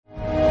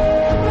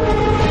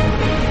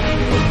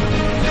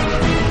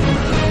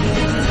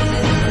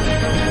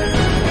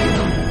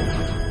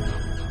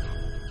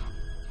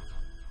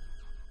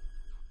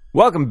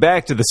Welcome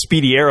back to the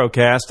Speedy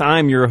Aerocast.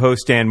 I'm your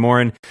host, Dan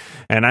Morin,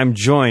 and I'm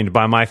joined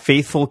by my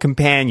faithful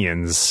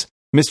companions,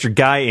 Mr.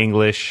 Guy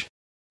English.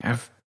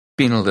 I've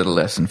been a little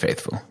less than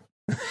faithful.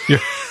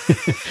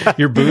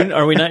 Your boon?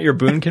 Are we not your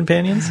boon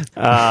companions?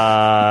 You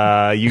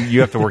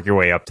have to work your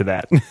way up to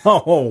that.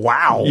 Oh,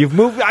 wow. You've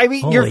moved. I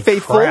mean, Holy you're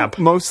faithful, crap.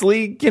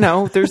 Mostly. You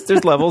know, there's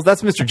levels.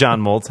 That's Mr.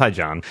 John Moltz. Hi,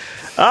 John.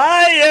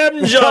 I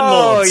am John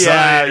Moltz.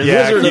 yeah.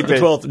 Wizard Keep of the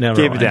 12th. Never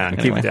keep it mind. down.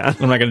 Anyway, Keep it down.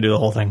 I'm not going to do the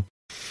whole thing.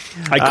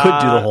 I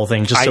could do the whole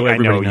thing just so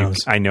everybody knows.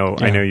 I know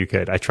you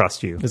could. I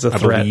trust you. It's a I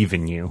threat. believe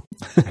in you.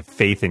 I have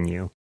faith in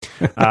you.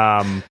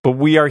 But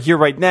we are here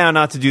right now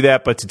not to do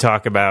that, but to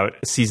talk about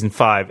Season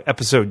 5,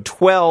 Episode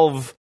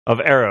 12 of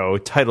Arrow,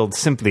 titled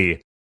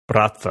simply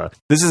Bratva.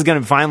 This is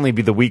going to finally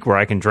be the week where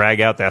I can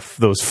drag out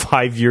those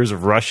 5 years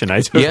of Russian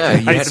I took in Yeah,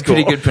 you high had a school.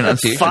 pretty good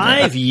pronunciation.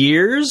 5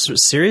 years?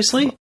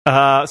 Seriously?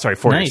 Sorry,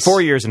 4 years. Nice.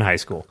 4 years in high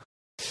school.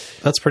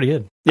 That's pretty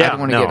good. I don't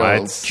want to get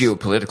all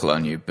geopolitical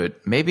on you,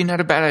 but maybe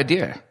not a bad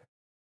idea.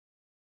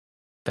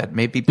 That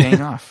may be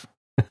paying off.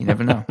 You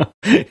never know.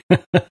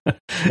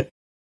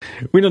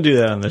 We don't do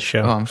that on this show.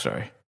 Oh, I'm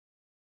sorry.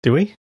 Do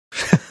we?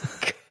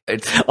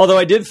 It's Although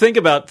I did think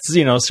about,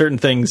 certain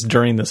things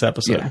during this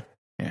episode.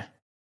 yeah.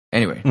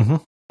 Anyway,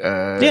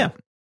 Yeah.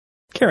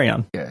 Carry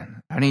on. yeah.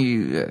 How do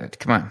you?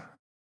 Come on,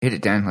 hit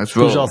it, Dan. Let's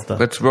roll. Пожалуйста.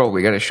 Let's roll.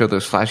 We got to show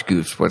those flash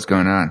goofs what's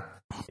going on.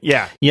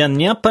 Yeah. Я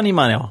не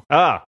понимаю.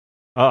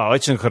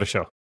 Очень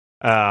хорошо.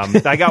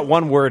 I got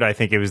one word, I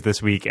think it was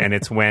this week, and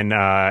it's when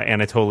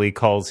Anatoly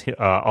calls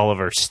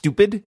Oliver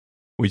stupid,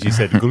 which he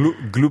said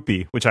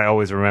gloopy, which I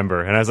always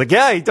remember. And I was like,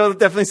 yeah, he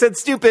definitely said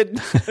stupid.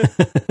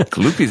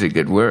 Gloopy's a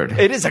good word.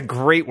 It is a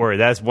great word.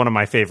 That's one of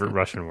my favorite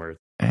Russian words.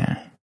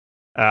 Yeah.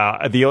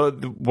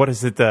 What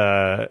is it?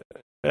 I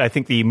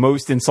think the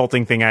most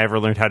insulting thing I ever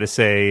learned how to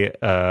say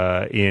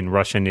in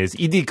Russian is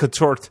 "Иди к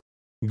чёрту,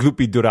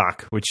 глупый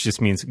дурак," which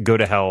just means "go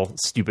to hell,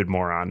 stupid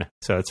moron."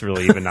 So it's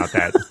really even not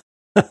that.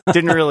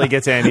 Didn't really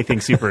get to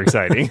anything super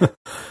exciting.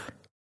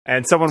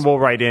 And someone will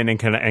write in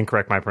and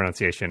correct my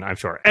pronunciation, I'm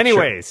sure.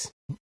 Anyways,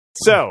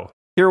 So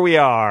here we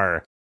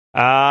are.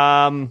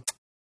 As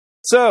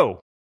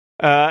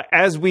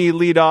we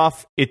lead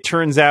off, it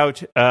turns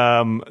out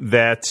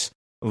that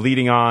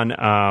leading on,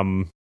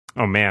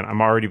 oh man,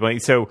 I'm already blanking.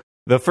 So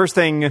the first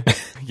thing,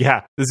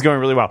 yeah, this is going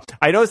really well.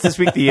 I noticed this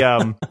week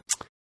the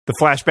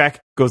flashback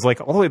goes like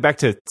all the way back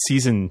to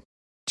season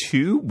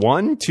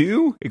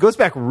 2. It goes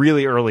back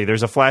really early.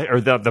 There's a flash, or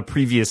the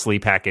previously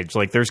package.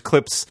 Like there's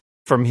clips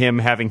from him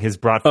having his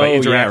Bratva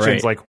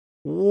interactions, like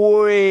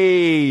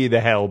way the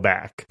hell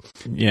back.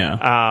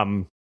 Yeah.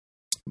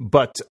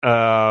 But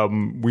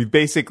we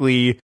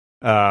basically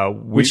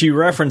which he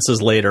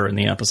references later in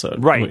the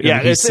episode. Right.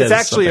 Yeah, it's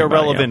actually a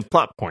relevant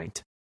plot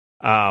point.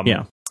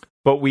 Yeah.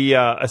 But we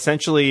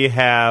essentially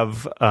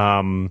have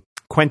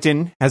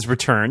Quentin has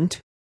returned.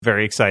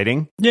 Very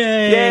exciting.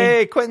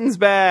 Yay, Quentin's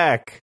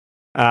back.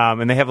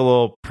 And they have a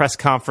little press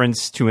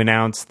conference to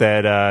announce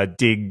that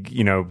Dig,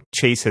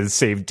 Chase has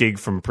saved Dig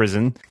from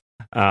prison,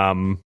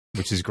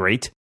 which is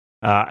great.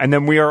 And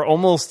then we are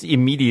almost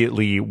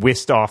immediately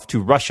whisked off to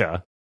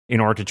Russia in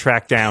order to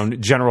track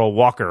down General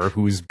Walker,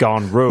 who's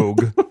gone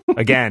rogue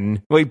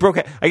again. Well,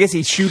 I guess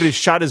he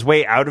shot his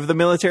way out of the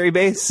military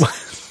base.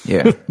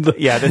 Yeah.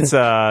 That's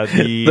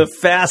the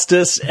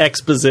fastest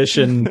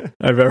exposition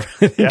I've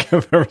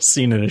ever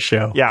seen in a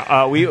show.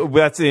 Yeah,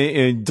 that's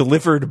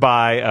delivered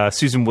by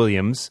Susan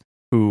Williams,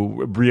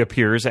 who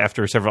reappears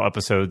after several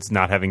episodes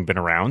not having been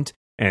around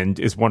and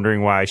is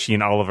wondering why she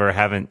and Oliver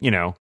haven't,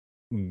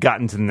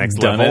 gotten to the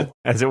next level,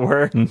 as it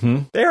were.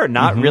 Mm-hmm. They are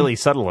not really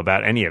subtle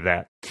about any of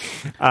that.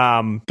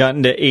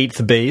 Gotten to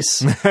 8th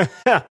base.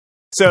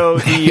 So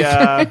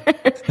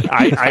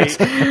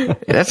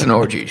that's an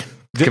orgy.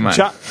 Come on.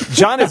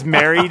 John is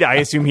married. I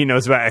assume he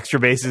knows about extra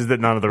bases that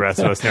none of the rest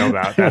of us know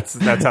about.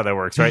 That's how that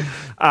works, right?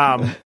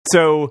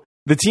 So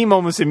the team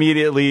almost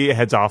immediately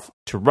heads off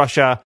to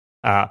Russia.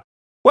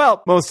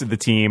 Most of the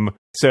team.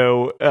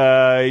 So,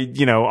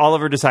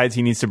 Oliver decides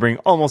he needs to bring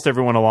almost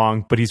everyone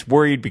along, but he's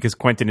worried because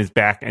Quentin is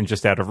back and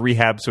just out of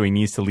rehab, so he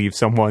needs to leave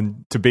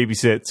someone to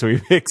babysit. So he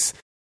picks,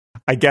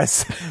 I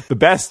guess, the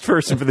best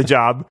person for the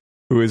job,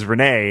 who is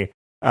Renee.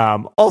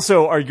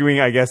 Also arguing,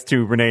 I guess,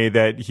 to Renee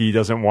that he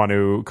doesn't want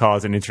to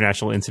cause an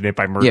international incident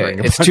by murdering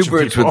a bunch of people. It's two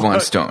birds with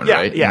one stone,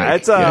 right? Yeah,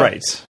 it's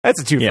right.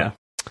 That's a twofer. Yeah.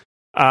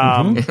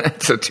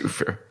 That's a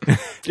twofer.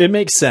 It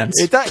makes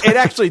sense. It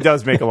actually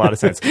does make a lot of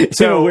sense.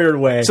 So, in a weird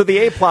way. So the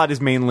A plot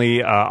is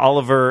mainly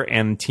Oliver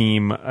and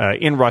team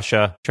in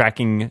Russia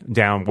tracking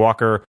down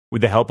Walker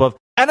with the help of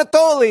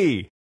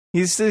Anatoly.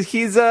 He's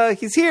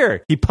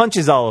here. He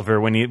punches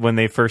Oliver when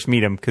they first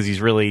meet him because he's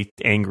really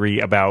angry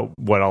about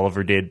what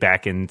Oliver did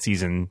back in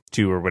season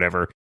 2 or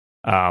whatever.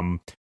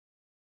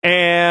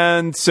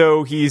 And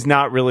so he's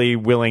not really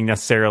willing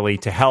necessarily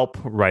to help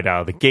right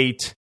out of the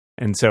gate.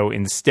 And so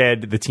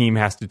instead, the team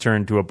has to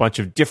turn to a bunch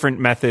of different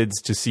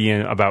methods to see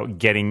about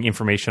getting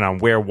information on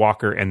where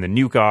Walker and the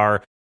nuke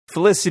are.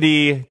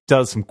 Felicity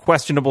does some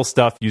questionable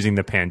stuff using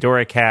the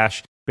Pandora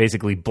cache,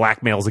 basically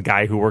blackmails a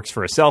guy who works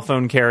for a cell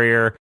phone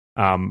carrier.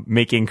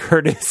 making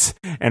Curtis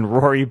and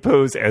Rory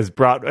pose as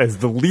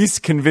the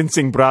least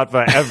convincing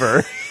Bratva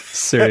ever.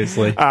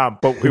 Seriously.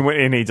 But we went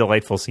in a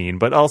delightful scene,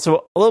 but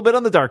also a little bit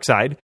on the dark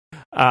side.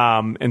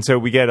 And so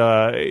we get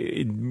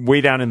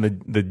way down in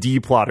the D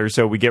plotter.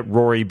 So we get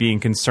Rory being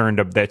concerned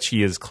that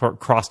she has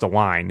crossed a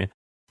line.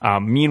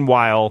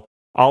 Meanwhile,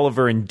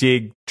 Oliver and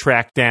Dig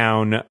track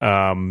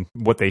down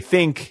what they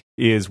think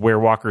is where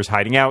Walker's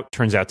hiding out.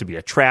 Turns out to be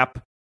a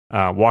trap.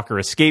 Walker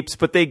escapes,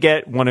 but they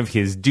get one of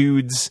his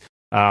dudes.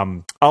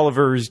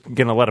 Oliver's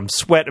going to let him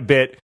sweat a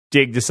bit.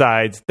 Dig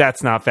decides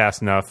that's not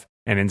fast enough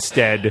and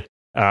instead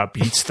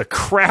beats the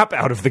crap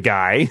out of the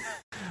guy.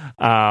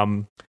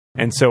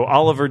 And so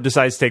Oliver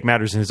decides to take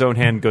matters in his own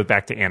hand, goes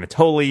back to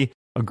Anatoly,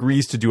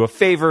 agrees to do a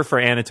favor for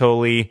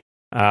Anatoly,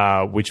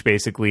 which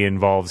basically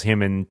involves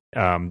him and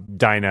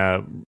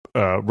Dinah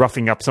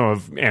roughing up some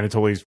of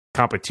Anatoly's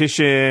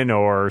competition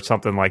or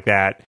something like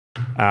that.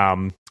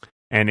 And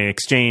in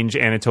exchange,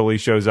 Anatoly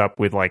shows up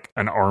with like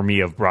an army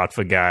of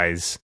Bratva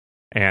guys,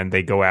 and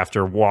they go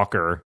after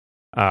Walker.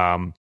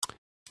 We'll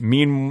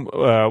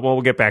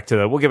get back to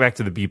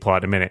the B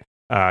plot in a minute.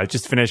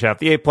 Just to finish out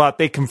the A plot,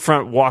 they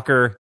confront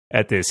Walker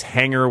at this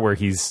hangar where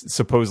he's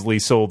supposedly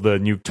sold the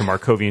nuke to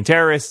Markovian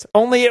terrorists.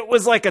 Only it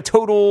was like a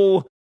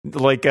total,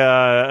 like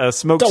a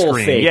smoke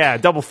screen. Yeah,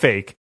 double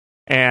fake.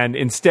 And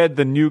instead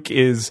the nuke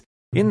is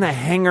in the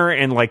hangar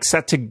and like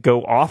set to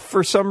go off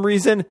for some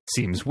reason.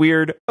 Seems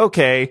weird.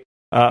 Okay.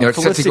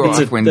 It's set to go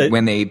off when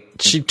they...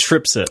 She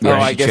trips it. Yeah,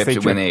 I guess they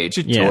when they...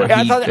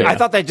 I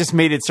thought that just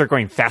made it start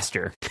going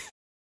faster.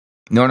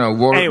 No,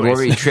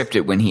 Rory tripped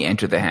it when he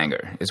entered the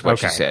hangar, is what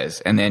she says.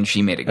 And then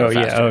she made it go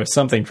faster. Yeah,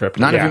 something tripped it.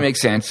 None of it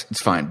makes sense.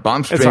 It's fine.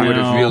 Bomb spray would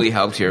have really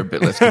helped here,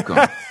 but let's keep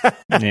going.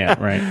 Yeah,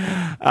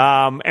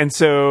 right. And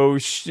so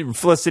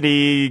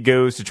Felicity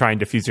goes to try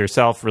and defuse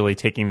herself, really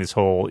taking this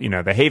whole,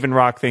 the Haven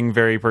Rock thing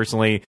very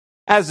personally,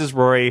 as does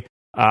Rory.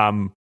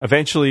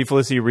 Eventually,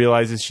 Felicity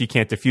realizes she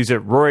can't defuse it.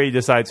 Rory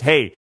decides,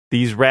 hey,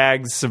 these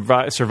rags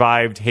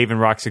survived Haven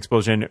Rock's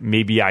explosion.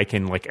 Maybe I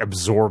can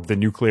absorb the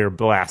nuclear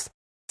blast.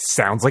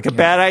 Sounds like a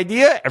bad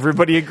idea.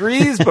 Everybody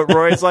agrees, but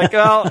Roy's like,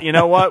 well, you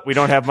know what? We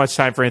don't have much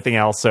time for anything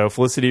else. So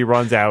Felicity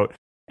runs out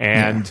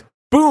and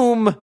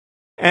boom.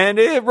 And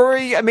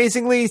Rory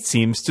amazingly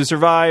seems to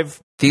survive.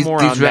 These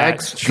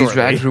rags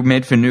were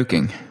made for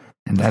nuking.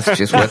 And that's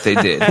just what they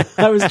did.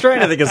 I was trying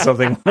to think of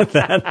something with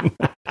that.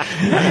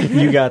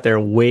 You got there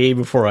way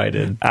before I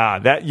did.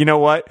 You know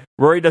what?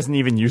 Rory doesn't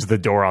even use the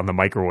door on the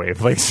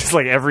microwave. It's just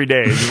every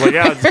day. He's like,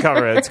 yeah, let's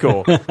cover it. It's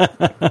cool.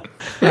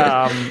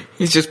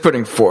 He's just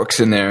putting forks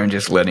in there and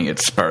just letting it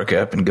spark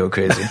up and go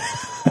crazy.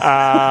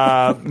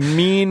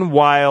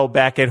 Meanwhile,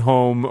 back at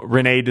home,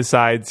 Renee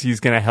decides he's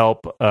going to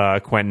help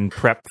Quentin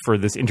prep for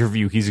this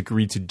interview he's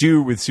agreed to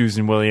do with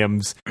Susan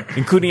Williams,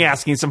 including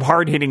asking some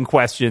hard-hitting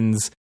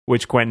questions,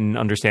 which Quentin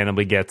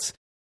understandably gets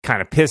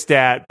kind of pissed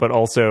at, but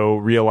also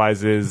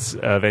realizes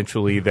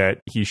eventually that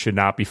he should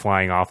not be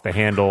flying off the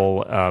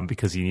handle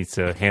because he needs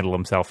to handle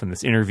himself in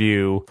this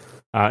interview.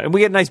 And we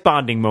get a nice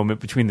bonding moment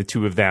between the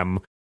two of them,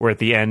 where at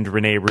the end,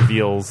 Renee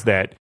reveals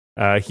that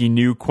he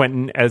knew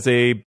Quentin as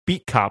a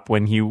beat cop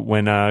when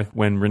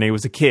Renee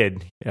was a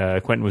kid.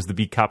 Quentin was the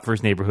beat cop for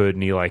his neighborhood,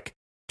 and he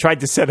tried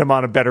to set him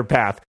on a better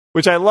path.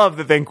 Which I love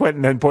that then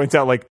Quentin then points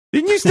out,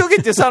 didn't you still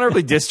get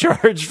dishonorably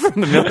discharged from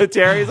the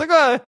military? He's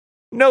like,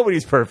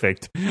 nobody's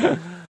perfect. So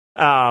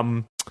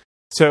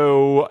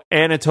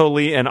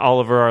Anatoly and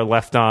Oliver are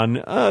left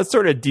on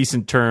sort of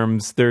decent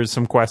terms. There's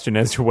some question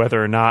as to whether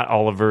or not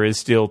Oliver is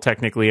still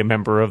technically a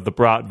member of the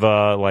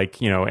Bratva.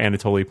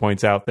 Anatoly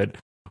points out that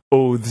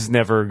oaths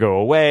never go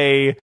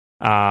away.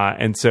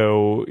 And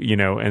so,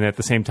 and at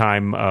the same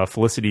time,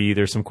 Felicity,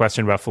 there's some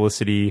question about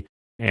Felicity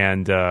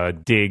and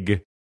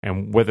Dig,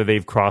 and whether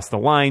they've crossed the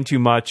line too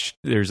much.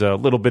 There's a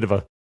little bit of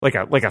a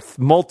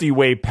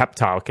multi-way pep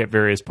talk at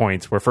various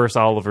points, where first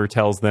Oliver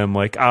tells them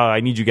I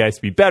need you guys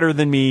to be better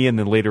than me, and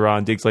then later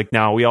on Dig's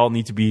no, we all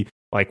need to be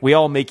we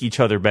all make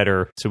each other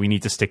better, so we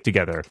need to stick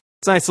together.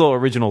 It's a nice little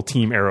original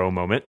Team Arrow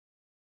moment.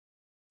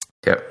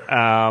 Yep.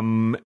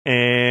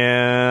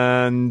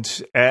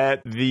 And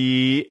at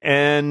the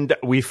end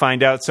we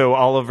find out, so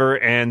Oliver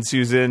and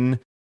Susan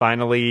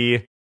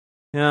finally,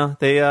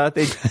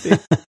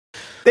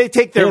 they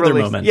take their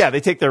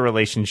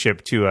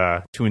relationship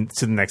to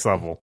the next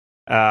level.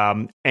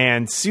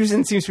 And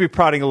Susan seems to be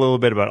prodding a little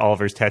bit about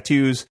Oliver's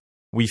tattoos.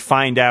 We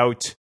find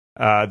out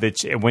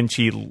that when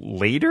she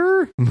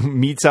later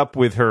meets up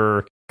with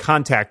her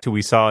contact who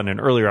we saw in an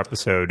earlier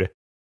episode,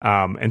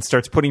 and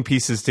starts putting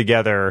pieces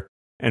together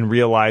and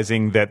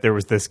realizing that there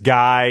was this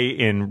guy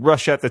in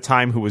Russia at the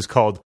time who was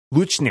called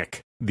Luchnik,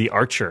 the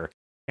Archer.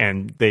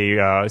 And they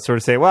sort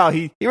of say, well,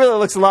 he really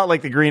looks a lot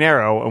like the Green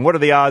Arrow. And what are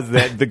the odds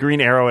that the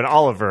Green Arrow and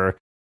Oliver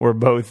were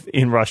both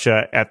in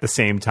Russia at the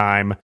same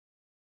time?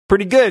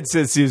 Pretty good,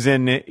 says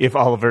Susan, if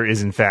Oliver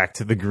is in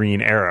fact the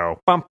Green Arrow.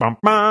 Bum, bum,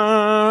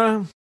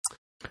 bum.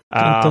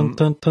 And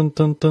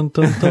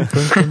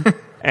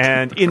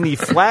in the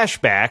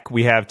flashback,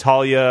 we have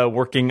Talia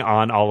working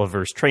on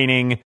Oliver's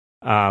training.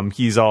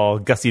 He's all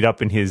gussied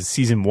up in his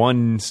season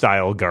 1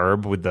 style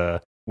garb with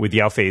the with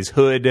Yao Fei's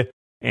hood,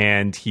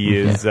 and he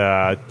is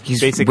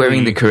He's basically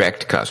wearing the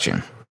correct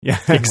costume. Yeah,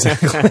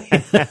 Exactly.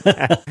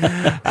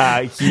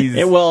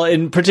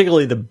 And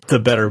particularly the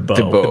better bow.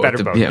 The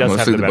better bow. He does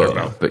have the better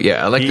bow. But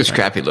yeah, I like the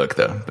scrappy look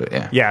though. But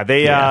yeah,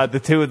 the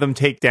two of them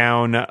take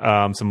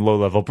down some low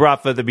level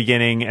Bratva at the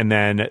beginning, and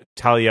then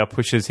Talia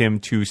pushes him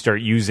to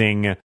start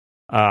using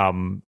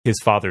his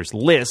father's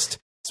list,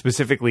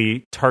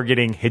 specifically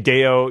targeting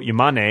Hideo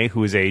Yamane,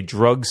 who is a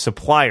drug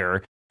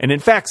supplier, and in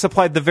fact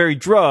supplied the very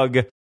drug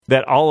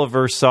that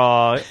Oliver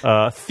saw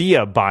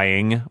Thea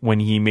buying when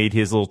he made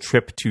his little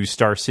trip to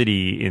Star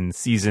City in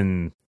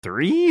season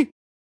 3?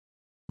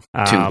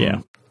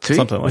 Something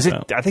like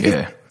that. I think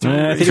it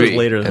was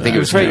later than that. I think it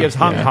was It was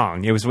Hong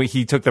Kong. It was when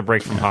he took the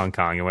break from Hong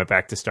Kong and went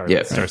back to Star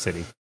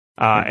City.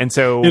 And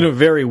so, in a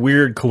very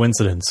weird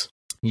coincidence.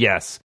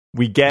 Yes.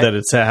 We get that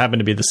it's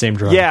happened to be the same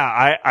drug.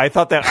 Yeah, I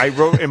thought that. I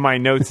wrote in my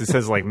notes, it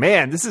says like,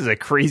 man, this is a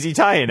crazy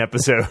tie-in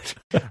episode.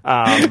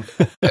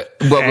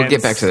 We'll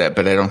get back to that,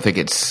 but I don't think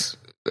it's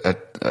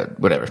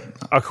whatever.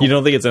 You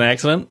don't think it's an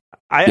accident?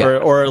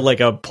 Or like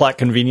a plot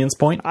convenience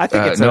point? I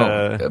think it's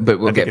but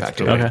we'll get back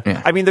to it. Okay.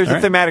 Yeah. I mean, there's a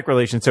thematic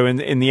relation. So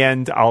in the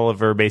end,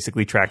 Oliver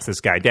basically tracks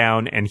this guy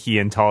down, and he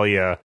and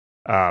Talia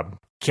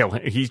kill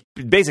him. He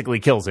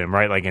basically kills him,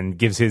 right? Like, and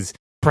gives his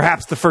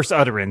perhaps the first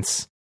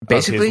utterance.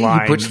 Basically, he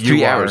puts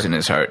 3 hours in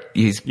his heart.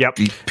 He's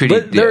pretty.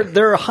 But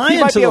they're high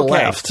and to the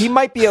left. He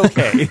might be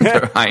okay.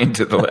 They're high and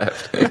to the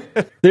left.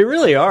 They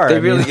really are.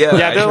 They really,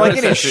 yeah. They're like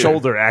in his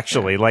shoulder.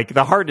 Actually, like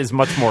the heart is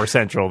much more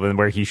central than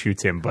where he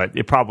shoots him. But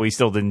it probably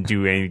still didn't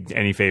do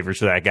any favors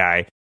to that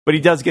guy. But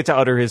he does get to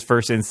utter his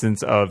first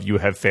instance of "You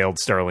have failed,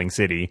 Starling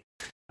City."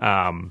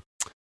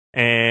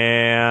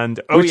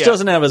 Which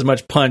doesn't have as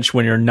much punch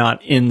when you're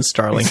not in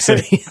Starling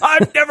City.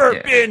 I've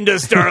never been to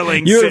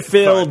Starling City. You have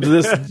failed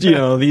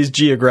these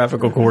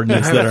geographical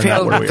coordinates that are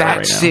not where we are right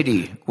now.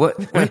 City. What?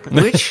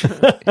 Which?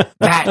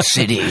 That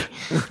city.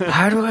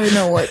 How do I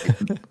know what?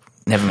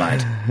 Never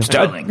mind.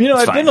 Starling.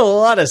 I've been to a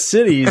lot of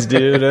cities,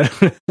 dude.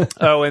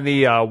 And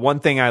the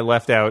one thing I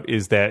left out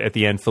is that at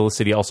the end,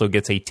 Felicity also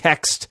gets a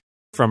text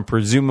from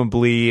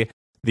presumably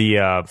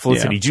the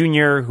Felicity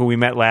Jr., who we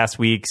met last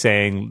week,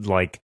 saying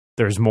like,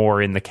 there's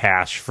more in the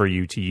cache for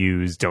you to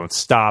use. Don't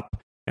stop.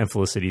 And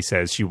Felicity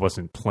says she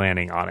wasn't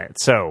planning on it.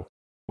 So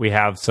we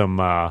have some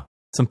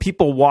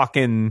people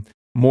walking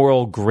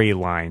moral gray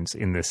lines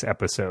in this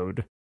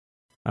episode.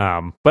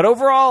 But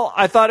overall,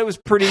 I thought it was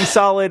pretty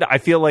solid. I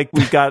feel like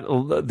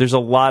there's a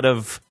lot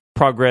of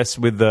progress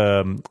with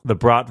the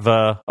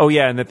Bratva. Oh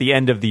yeah, and at the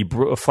end of the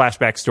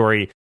flashback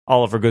story,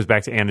 Oliver goes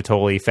back to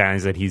Anatoly,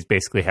 finds that he's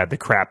basically had the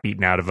crap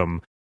beaten out of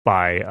him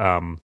by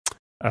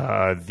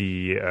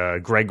the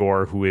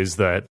Gregor, who is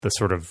the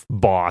sort of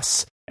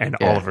boss, and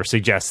Oliver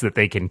suggests that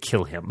they can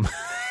kill him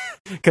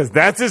because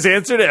that's his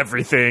answer to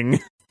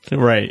everything.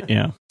 Right?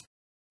 Yeah,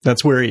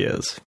 that's where he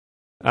is.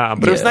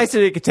 But it was nice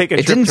that he could take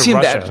a trip to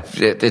Russia.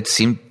 It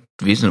seemed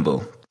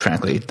reasonable,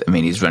 frankly. I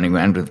mean, he's running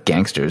around with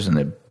gangsters and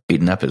they're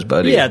beating up his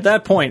buddy. Yeah, at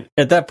that point,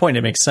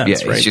 it makes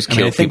sense. Yeah, right? He's just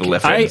killed people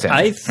left, right, and center.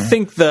 I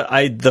think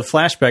the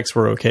flashbacks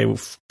were okay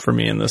for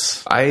me in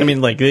this. I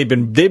mean, like they've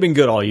been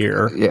good all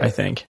year. Yeah. I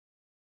think.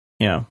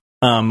 Yeah.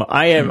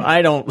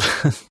 I don't,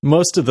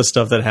 most of the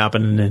stuff that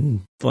happened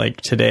in like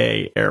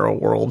today Arrow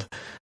world,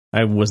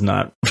 I was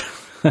not,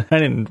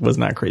 was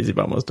not crazy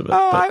about most of it.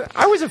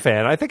 I was a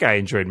fan. I think I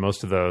enjoyed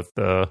most of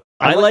the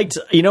I liked,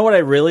 you know what I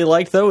really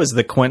liked though, is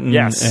the Quentin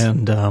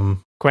and,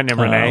 Quentin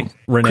and Renee.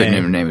 Quentin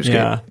and Renee was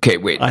good. Okay,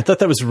 wait. I thought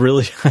that was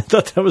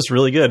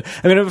really good.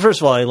 I mean,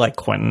 first of all, I like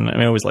Quentin. I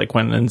mean, I always like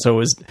Quentin. And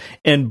so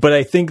but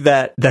I think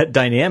that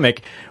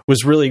dynamic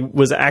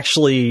was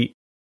actually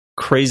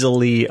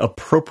crazily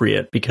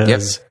appropriate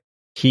because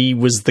he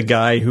was the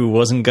guy who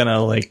wasn't gonna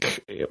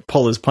like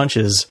pull his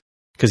punches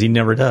because he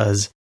never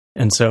does,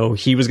 and so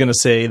he was gonna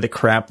say the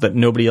crap that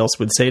nobody else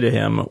would say to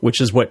him,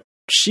 which is what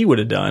she would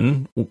have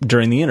done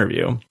during the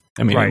interview.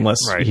 I mean, unless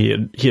he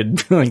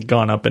had like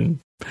gone up and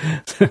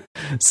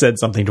said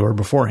something to her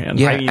beforehand.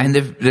 Yeah, and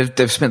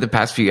they've spent the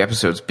past few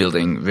episodes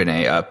building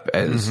Renee up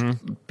as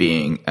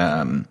being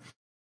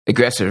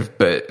aggressive,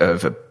 but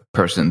of a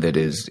person that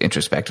is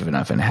introspective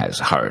enough and has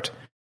heart.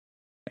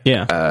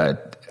 Yeah.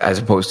 As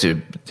opposed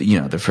to,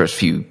 the first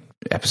few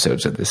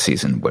episodes of this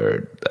season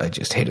where I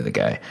just hated the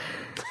guy.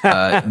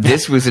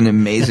 This was an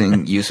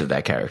amazing use of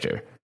that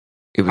character.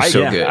 It was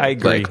so good. I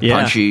agree. Like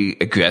punchy,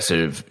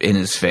 aggressive, in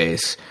his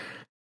face.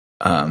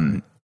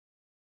 When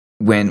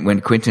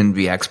Quentin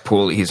reacts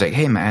poorly, he's like,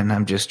 "Hey man,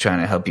 I'm just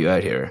trying to help you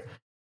out here."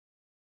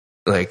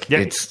 Like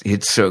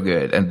it's so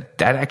good. And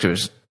that actor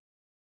is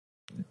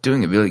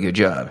doing a really good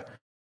job.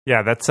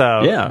 Yeah, that's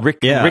Rick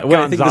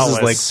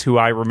Gonzalez, who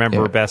I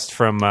remember best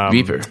from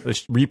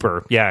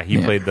Reaper. Yeah,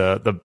 he played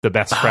the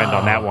best friend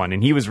on that one,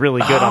 and he was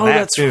really good on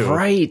that too. That's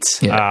right.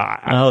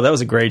 Yeah. That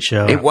was a great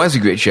show. It was a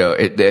great show.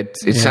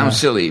 It sounds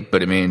silly,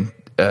 but I mean,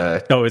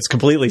 no, it's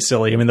completely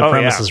silly. I mean, the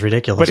premise is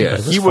ridiculous. But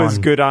he was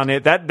good on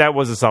it. That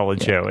was a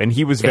solid show, and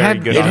he was very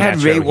good on that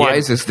show. It had Ray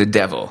Wise as the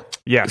devil.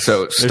 Yeah.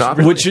 So stop.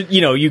 Which,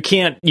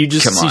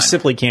 you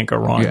simply can't go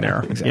wrong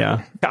there. Exactly.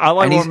 Yeah. All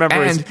I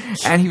remember is...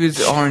 And he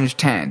was orange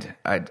tanned.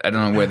 I don't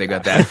know where they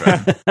got that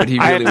from, but he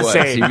really was.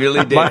 He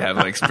really did have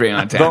like spray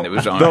on tan that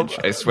was orange.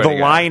 I swear to God.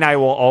 The line I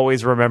will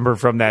always remember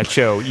from that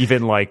show,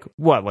 even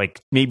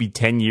maybe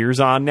 10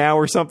 years on now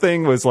or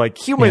something, was like,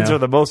 humans are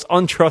the most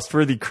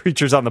untrustworthy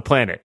creatures on the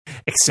planet,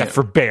 except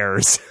for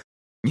bears.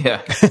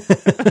 Yeah.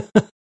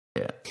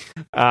 Yeah.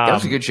 That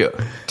was a good show.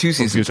 2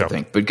 seasons, I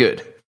think, but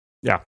good.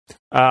 Yeah.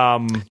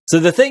 So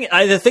the thing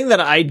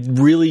that I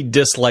really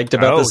disliked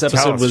about this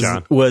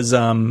episode was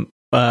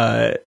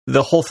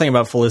the whole thing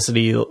about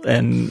Felicity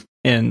and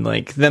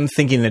like them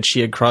thinking that she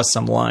had crossed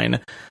some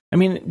line. I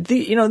mean,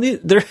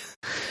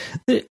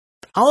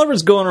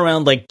 Oliver's going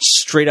around like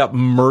straight up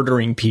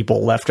murdering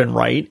people left and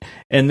right,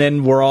 and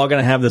then we're all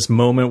going to have this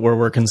moment where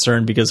we're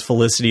concerned because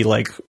Felicity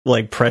like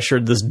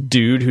pressured this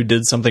dude who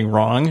did something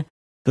wrong.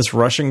 This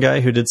Russian guy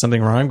who did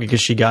something wrong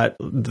because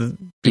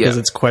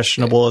it's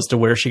questionable as to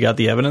where she got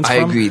the evidence from. I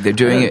agree. They're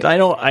doing it.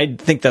 I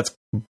think that's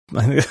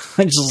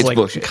just like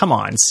bullshit. Come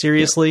on,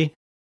 seriously.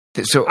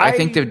 Yeah. So I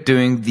think they're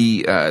doing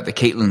the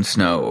Caitlin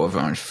Snow of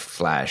Orange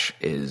Flash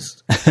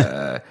is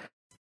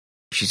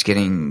she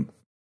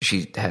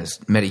has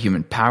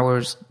metahuman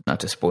powers,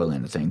 not to spoil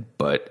anything,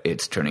 but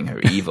it's turning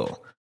her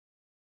evil.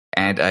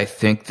 And I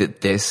think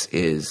that this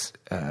is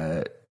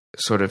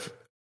sort of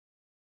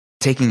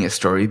taking a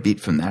story beat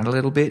from that a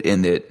little bit,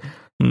 in that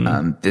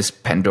this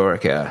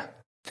Pandorica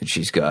that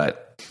she's got,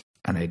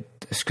 and I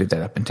screwed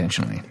that up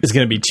intentionally, is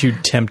going to be too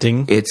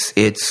tempting.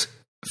 It's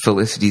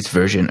Felicity's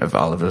version of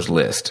Oliver's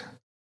List.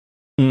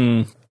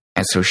 And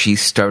so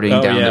she's starting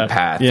down the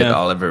path that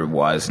Oliver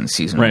was in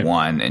season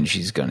 1, and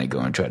she's going to go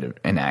and try to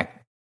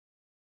enact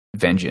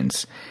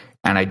vengeance.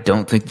 And I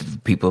don't think the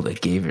people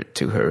that gave it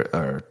to her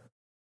are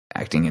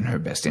acting in her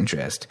best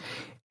interest.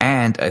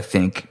 And I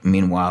think,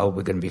 meanwhile,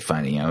 we're going to be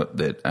finding out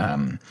that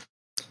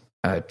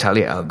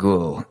Talia al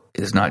Ghul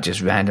is not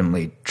just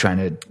randomly trying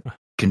to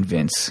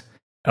convince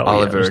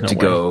Oliver to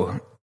go,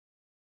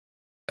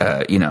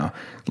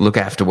 look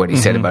after what he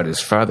said about his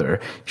father.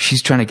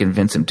 She's trying to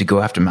convince him to go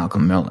after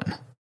Malcolm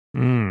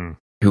Merlyn,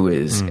 who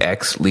is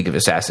ex-League of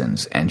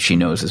Assassins, and she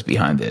knows is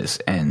behind this.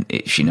 And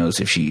she knows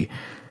if she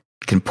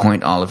can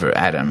point Oliver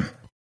at him,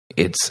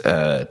 it's,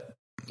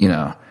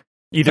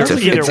 Either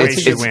way,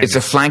 she wins. It's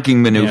a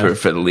flanking maneuver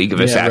for the League of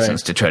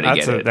Assassins to try to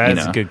get it.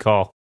 That's a good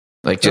call.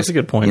 That's a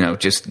good point.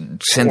 Just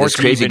send this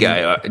crazy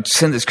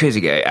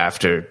guy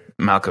after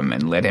Malcolm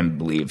and let him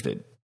believe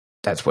that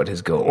that's what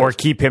his goal is. Or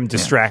keep him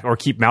or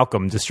keep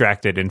Malcolm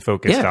distracted and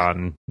focused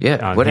on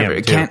whatever.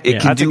 Him it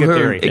can do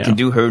her. It can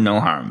do her no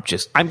harm.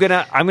 Just I'm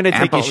gonna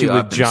take issue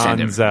with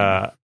John's.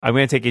 I'm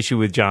going to take issue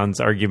with John's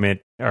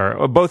argument,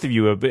 or both of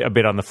you a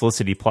bit on the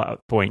Felicity plot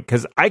point,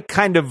 because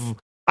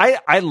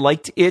I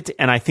liked it,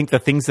 and I think the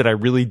things that I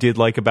really did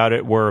like about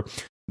it were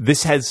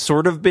this has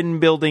sort of been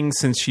building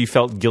since she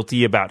felt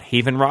guilty about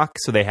Haven Rock,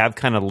 so they have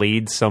kind of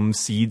laid some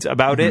seeds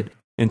about it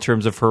in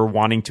terms of her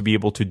wanting to be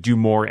able to do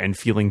more and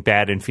feeling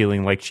bad and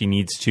feeling like she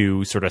needs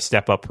to sort of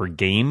step up her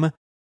game.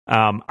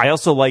 I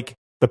also like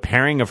the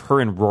pairing of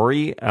her and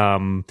Rory,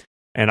 and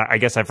I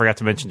guess I forgot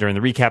to mention during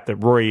the recap that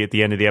Rory, at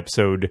the end of the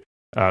episode,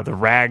 the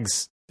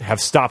rags have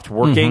stopped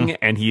working,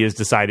 and he has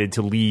decided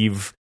to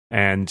leave.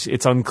 And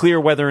it's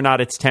unclear whether or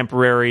not it's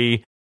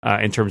temporary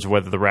in terms of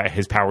whether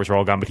his powers are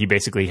all gone, but he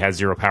basically has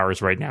 0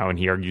 powers right now, and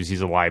he argues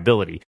he's a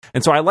liability.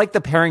 And so I like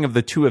the pairing of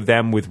the two of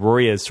them with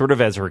Rory as sort of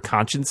as her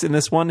conscience in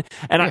this one.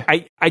 And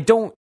I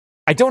don't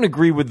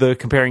agree with the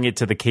comparing it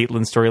to the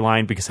Caitlyn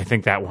storyline, because I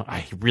think that one,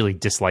 I really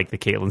dislike the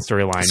Caitlyn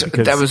storyline. So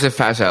that was a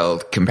facile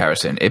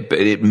comparison.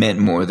 It meant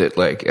more that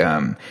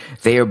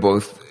they are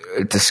both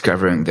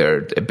discovering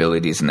their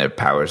abilities and their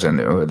powers and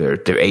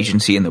their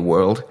agency in the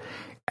world.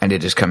 And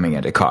it is coming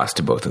at a cost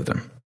to both of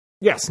them.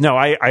 Yes, no,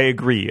 I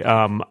agree.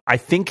 I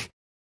think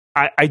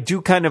I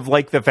do kind of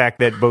like the fact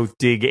that both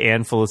Dig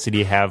and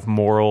Felicity have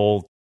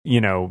moral,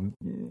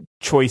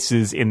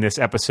 choices in this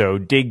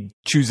episode. Dig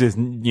chooses,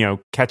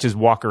 catches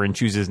Walker and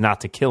chooses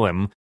not to kill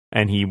him.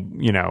 And he,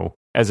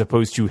 as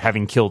opposed to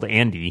having killed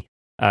Andy,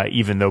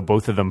 even though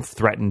both of them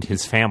threatened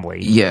his family.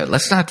 Yeah,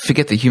 let's not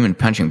forget the human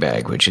punching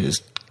bag, which is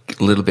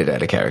a little bit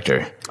out of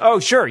character. Oh,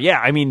 sure. Yeah.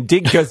 I mean,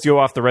 Dig does go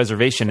off the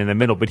reservation in the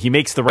middle, but he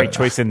makes the right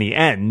choice in the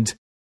end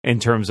in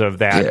terms of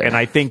that. Yeah. And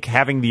I think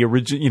having the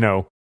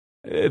original,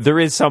 there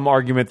is some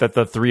argument that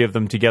the three of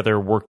them together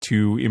work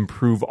to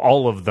improve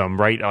all of them,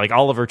 right? Like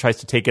Oliver tries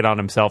to take it on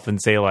himself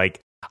and say,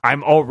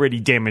 I'm already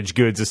damaged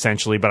goods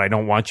essentially, but I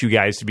don't want you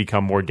guys to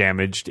become more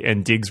damaged.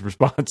 And Dig's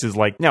response is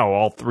no,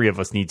 all three of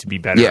us need to be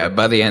better. Yeah.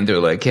 By the end, they're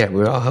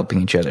we're all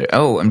helping each other.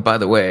 Oh, and by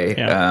the way,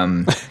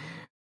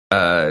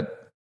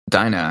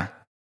 Dinah.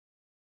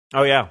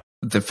 Oh yeah.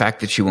 The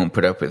fact that she won't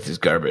put up with his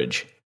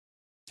garbage.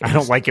 I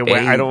don't like it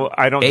when I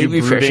don't do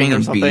brooding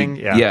or something.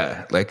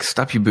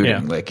 Stop your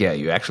brooding.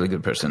 You're actually a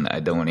good person. I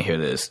don't want to hear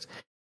this.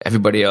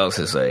 everybody else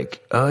is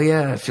like, oh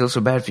yeah, I feel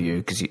so bad for you,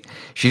 because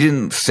she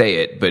didn't say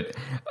it, but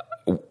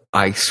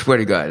I swear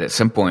to God, at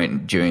some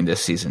point during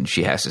this season,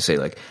 she has to say,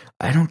 like,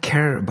 I don't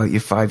care about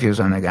your 5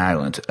 years on an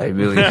island. I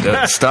really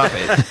don't. Stop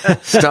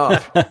it.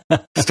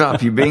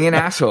 Stop. You're being an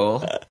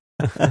asshole.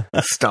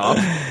 Stop.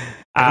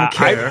 I don't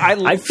care.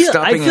 I feel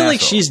like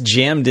she's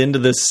jammed into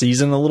this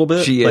season a little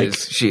bit. She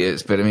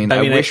is. But I mean,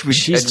 I wish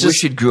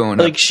she'd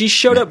grown up. Like, she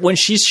showed up when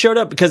she showed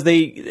up because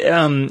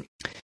they,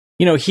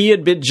 he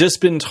had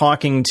just been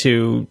talking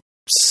to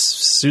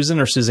Susan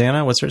or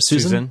Susanna. What's her?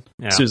 Susan.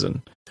 Yeah.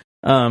 Susan.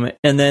 And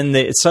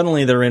then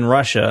suddenly they're in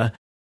Russia.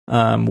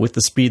 With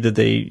the speed that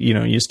they,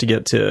 used to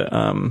get to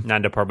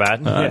Nanda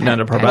Parbat.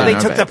 Nanda Parbat. Well,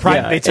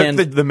 they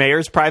took the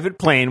mayor's private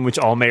plane, which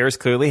all mayors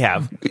clearly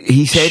have.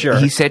 He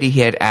said he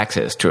had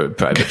access to a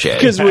private jet.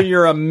 Because when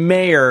you're a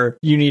mayor,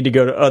 you need to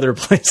go to other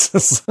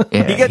places.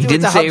 Yeah, he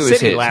didn't say it was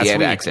his. He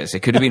had access.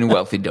 It could have been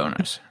wealthy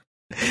donors.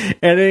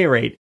 At any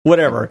rate,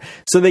 whatever.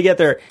 So they get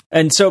there,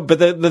 and so, but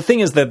the thing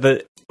is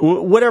that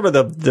whatever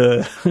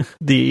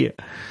the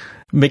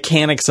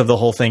mechanics of the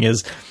whole thing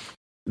is.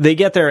 They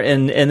get there,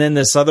 and then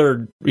this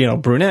other,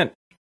 brunette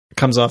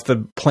comes off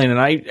the plane,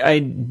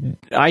 and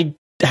I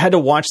had to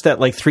watch that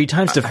like 3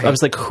 times. I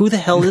was like, "Who the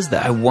hell is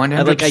that?"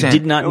 I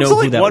did not know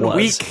who that was. 1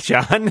 week,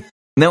 John.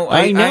 No,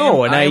 I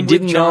know, and I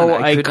didn't know.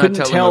 I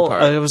couldn't tell.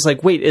 I was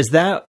like, "Wait, is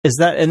that?"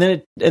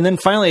 And then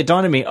finally it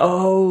dawned on me.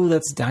 Oh,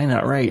 that's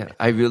Dinah, right? Yeah,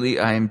 I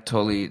am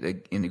totally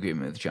in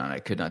agreement with John. I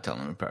could not tell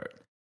them apart.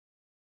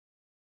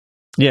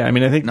 Yeah, I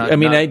mean, I think,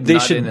 they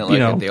should,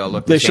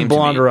 they should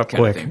blonde her up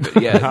quick.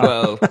 Yeah,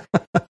 well, part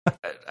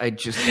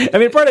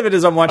of it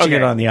is I'm watching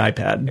it on the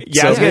iPad.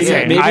 Yeah, so I was gonna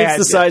say, maybe it's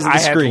the size of the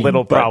screen. I had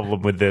little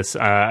problem with this.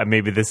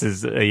 Maybe this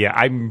is,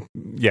 I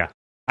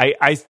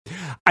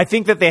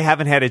think that they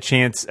haven't had a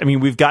chance. I mean,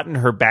 we've gotten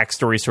her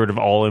backstory sort of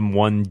all in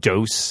one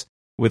dose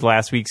with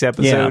last week's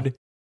episode.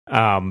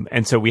 Yeah.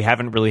 And so we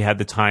haven't really had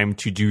the time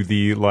to do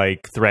the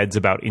threads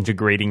about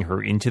integrating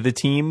her into the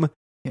team.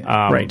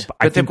 Yeah. Right.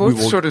 But they're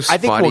both sort of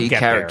spotty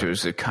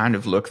characters that kind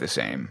of look the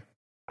same.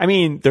 I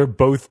mean, they're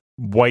both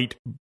white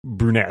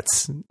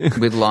brunettes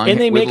with long and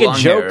they make a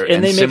joke.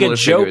 And they make a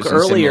joke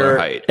earlier.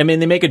 I mean,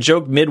 they make a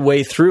joke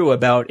midway through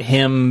about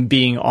him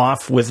being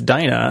off with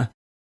Dinah.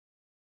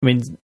 I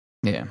mean,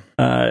 yeah.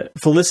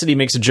 Felicity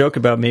makes a joke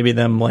about maybe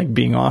them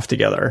being off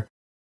together.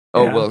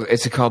 Oh, yeah. Well,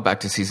 it's a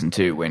callback to season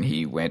 2 when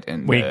he went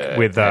and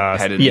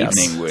had an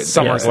evening with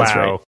Summer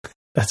Glau.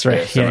 That's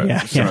right.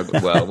 Yeah.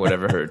 Well,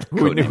 whatever her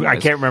code name I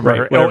can't remember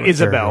her. Oh,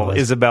 Isabel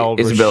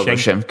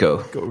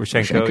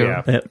Rishenko.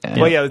 Yeah.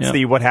 Well, yeah, it's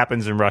the what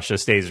happens in Russia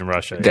stays in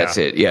Russia. That's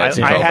it. Yeah,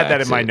 I had that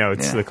in my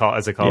notes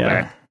as a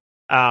callback.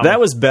 That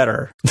was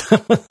better.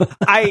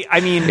 I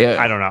mean,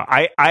 I don't know.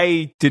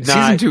 I did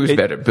not. Season 2 is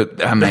better, but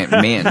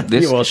man,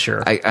 this. Well,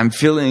 sure. I'm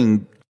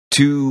feeling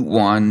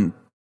 2-1-5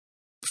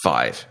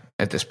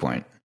 at this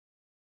point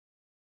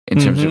in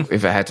terms of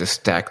if I had to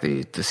stack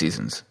the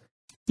seasons.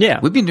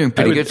 Yeah, we've been doing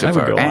pretty good so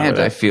far, and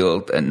I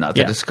feel not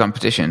that it's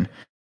competition,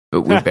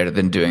 but we're better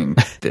than doing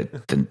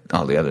than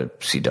all the other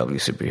CW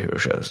superhero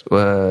shows,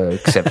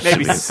 except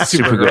maybe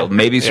Supergirl,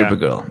 maybe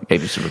Supergirl.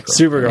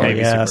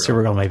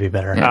 Supergirl may be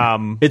better.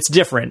 Yeah. It's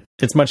different.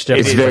 It's much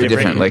different. It's very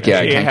different. I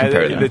can't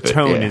compare them. The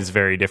tone is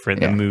very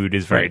different. The mood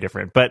is very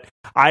different. But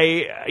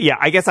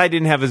I guess I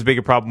didn't have as big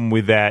a problem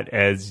with that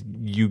as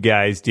you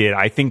guys did.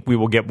 I think we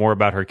will get more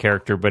about her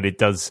character, but it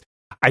does.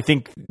 I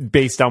think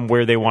based on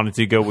where they wanted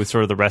to go with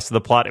sort of the rest of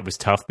the plot, it was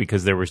tough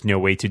because there was no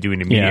way to do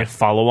an immediate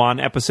follow-on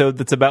episode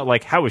that's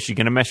about how is she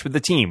going to mesh with the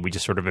team? We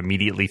just sort of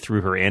immediately threw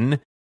her in.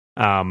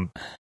 Well,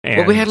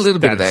 we had a little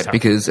bit of that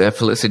because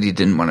Felicity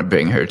didn't want to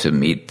bring her to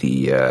meet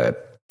the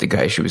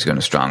guy she was going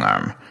to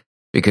strong-arm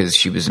because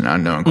she was an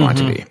unknown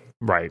quantity.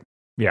 Right.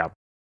 Yeah.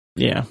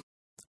 Yeah.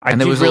 And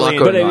there was a lot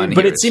going on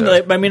but it seemed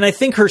like, I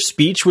think her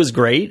speech was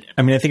great.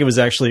 I mean, I think it was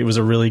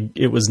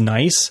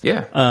nice.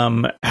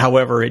 Yeah.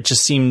 However, it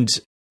just seemed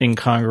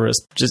incongruous.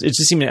 It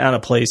just seemed out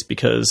of place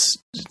because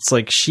it's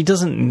she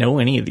doesn't know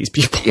any of these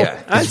people.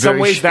 Yeah. In some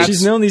ways,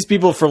 she's known these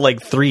people for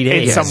 3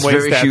 days. In some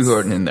ways, very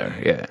shoehorned in there.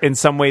 Yeah. In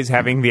some ways,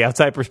 having the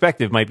outside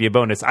perspective might be a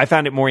bonus. I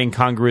found it more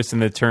incongruous in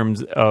the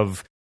terms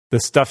of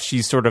the stuff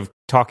she's sort of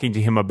talking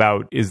to him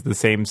about is the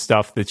same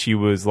stuff that she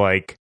was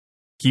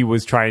he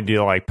was trying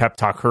to pep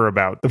talk her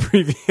about the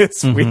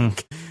previous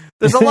week.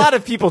 There's a lot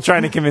of people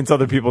trying to convince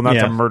other people not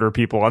to murder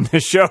people on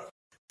this show.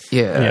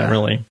 Yeah,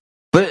 really.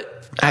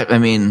 But I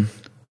mean,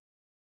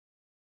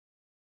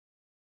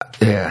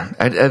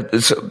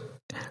 so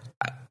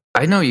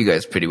I know you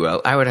guys pretty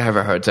well. I would have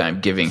a hard time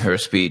giving her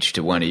speech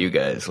to one of you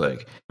guys.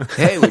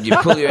 Hey, would you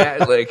pull your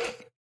hat? It would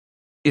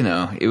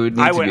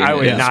need to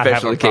be a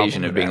special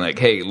occasion of being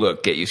hey,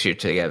 look, get your shit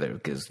together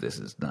because this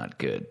is not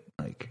good.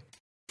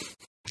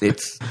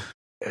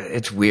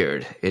 It's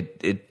weird.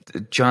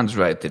 John's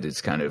right that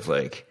it's kind of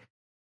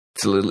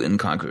it's a little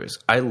incongruous.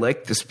 I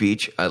like the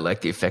speech. I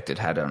like the effect it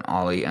had on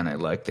Ollie, and I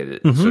like that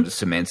it sort of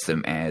cements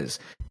them as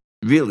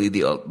really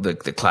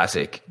the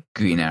classic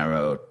Green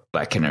Arrow,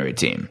 Black Canary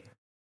team.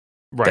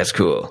 Right. That's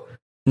cool.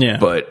 Yeah.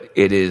 But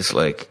it is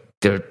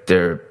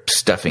they're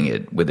stuffing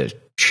it with a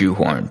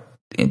shoehorn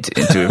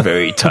into a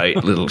very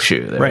tight little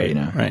shoe. There, Right, you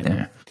know? right.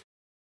 Yeah.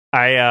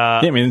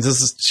 I mean,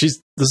 this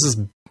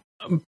is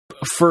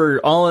for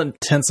all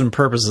intents and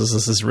purposes,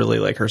 this is really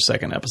like her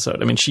second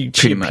episode. I mean, she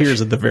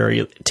appears at the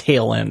very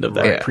tail end of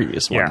that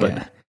previous one.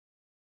 But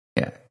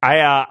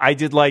I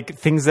did like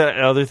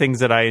other things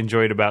that I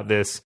enjoyed about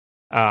this.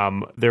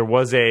 There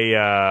was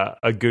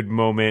a good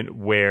moment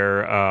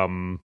where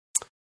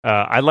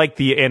I like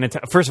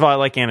first of all, I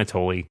like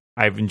Anatoly.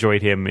 I've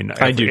enjoyed him in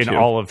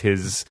all of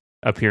his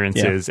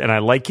appearances, and I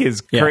like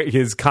his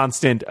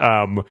constant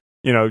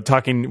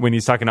talking when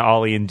he's talking to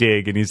Ollie and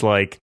Dig, and he's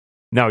like,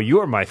 "No,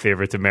 you're my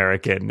favorite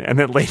American." And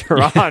then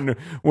later on,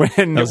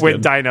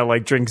 when Dinah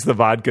like drinks the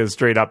vodka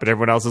straight up, and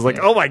everyone else is like,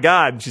 "Oh my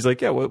god!" And she's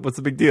like, "Yeah, what's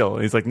the big deal?"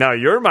 And he's like, "No,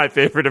 you're my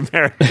favorite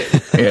American."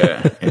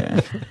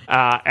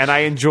 And I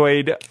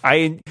enjoyed.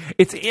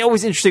 It's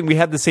always interesting. We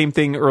had the same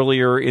thing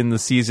earlier in the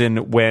season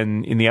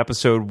in the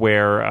episode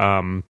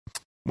where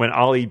when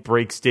Ollie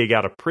breaks Dig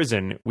out of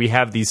prison, we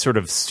have these sort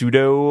of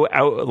pseudo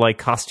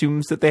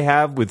costumes that they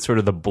have with sort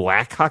of the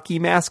black hockey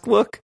mask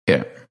look.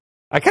 Yeah.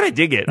 I kind of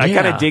dig it. I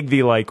kind of dig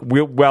the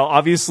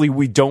obviously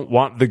we don't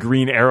want the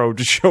Green Arrow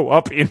to show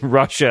up in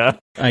Russia.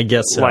 I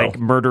guess so. Like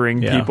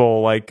murdering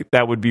people, like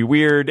that would be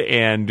weird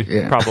and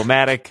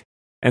problematic.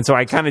 And so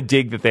I kind of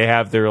dig that they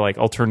have their like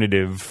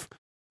alternative.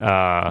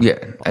 I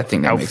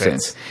think that outfits.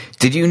 makes sense.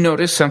 Did you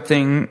notice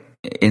something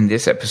in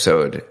this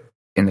episode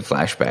in the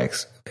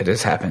flashbacks that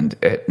has happened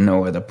at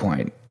no other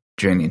point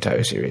during the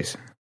entire series?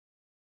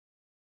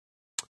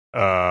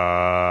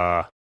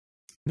 No,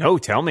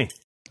 tell me.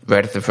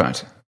 Right at the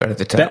front. Right at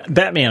the top.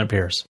 Batman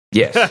appears.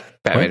 Yes,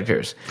 Batman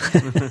appears.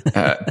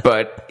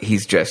 But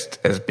he's dressed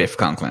as Biff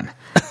Conklin.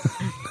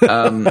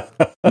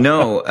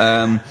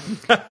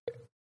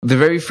 The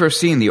very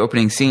first scene, the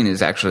opening scene,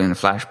 is actually in a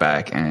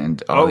flashback,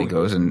 and Ollie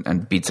goes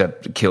and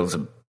kills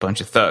a bunch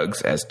of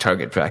thugs as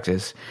target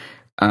practice.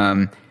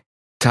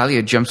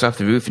 Talia jumps off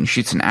the roof and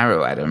shoots an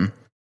arrow at him,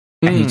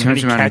 and he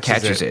turns around and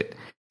catches it.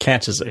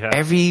 Catches it.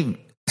 Yeah.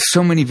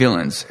 So many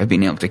villains have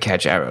been able to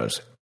catch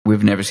arrows.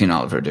 We've never seen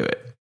Oliver do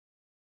it.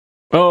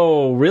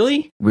 Oh,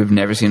 really? We've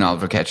never seen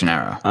Oliver catch an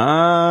arrow.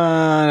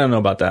 I don't know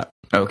about that.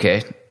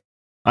 Okay.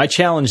 I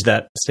challenge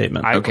that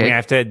statement. I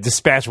have to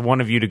dispatch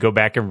one of you to go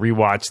back and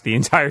rewatch the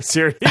entire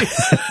series.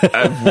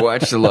 I've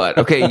watched a lot.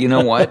 Okay, you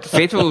know what?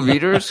 Faithful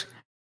readers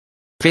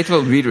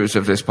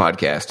of this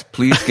podcast,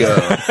 please go.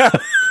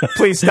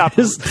 Please stop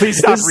Is reading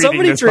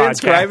somebody this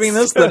transcribing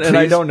podcast. this and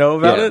I don't know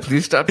about it?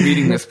 Please stop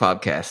reading this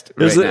podcast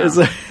right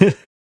now.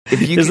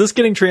 Is this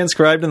getting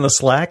transcribed in the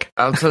Slack?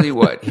 I'll tell you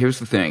what. Here's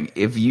the thing.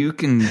 If you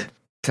can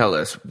tell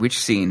us which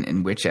scene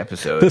in which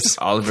episode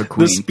Oliver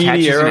Queen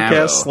catches an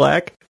arrow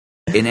Slack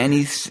in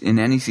any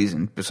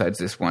season besides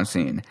this one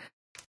scene,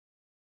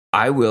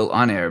 I will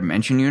on air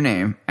mention your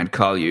name and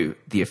call you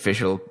the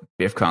official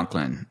Biff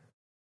Conklin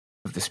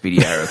of the Speedy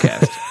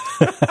Arrowcast.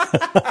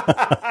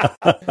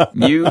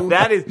 You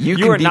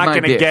are not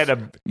going to get a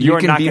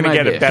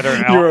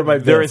better.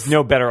 There is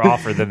no better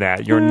offer than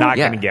that. You're not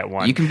going to get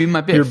one. You can be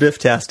my Biff. You're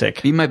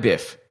Biff-tastic. Be my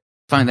Biff.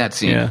 Find that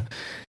scene. Yeah.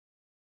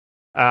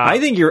 I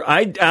think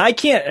I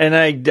can't, and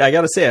I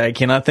got to say, I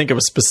cannot think of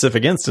a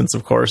specific instance,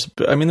 of course.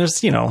 But, I mean,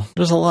 there's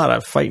a lot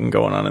of fighting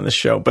going on in this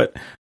show, but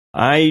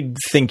I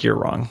think you're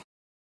wrong.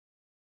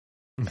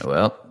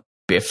 Well,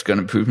 Biff's going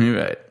to prove me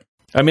right.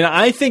 I mean,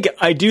 I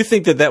do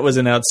think that was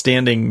an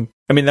outstanding.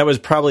 I mean, that was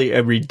probably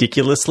a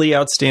ridiculously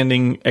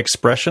outstanding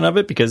expression of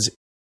it, because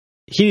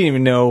he didn't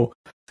even know.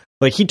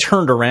 Like, he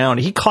turned around,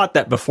 he caught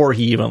that before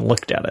he even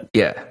looked at it.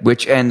 Yeah,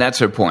 and that's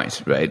her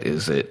point, right?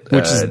 Is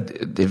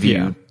that if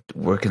you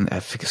work in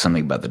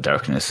something about the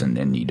darkness, and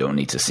then you don't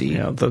need to see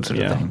sort of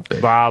thing.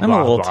 But I'm a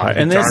little tired,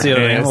 and that's the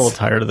other thing. I'm a little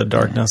tired of the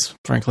darkness,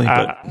 frankly.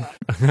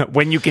 But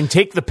when you can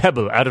take the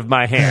pebble out of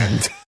my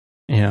hand,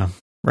 yeah.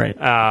 Right.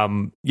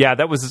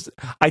 That was.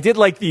 I did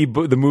like the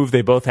move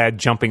they both had,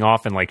 jumping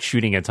off and like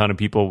shooting a ton of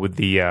people with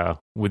the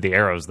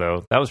arrows.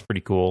 Though that was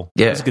pretty cool.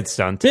 Yeah, it was a good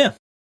stunt. Yeah,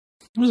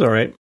 it was all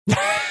right.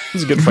 It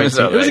was a good fight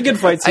scene. It was a good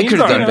fight scene. I could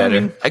have done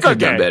better. I could have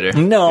done better.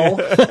 No,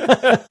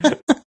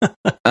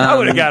 I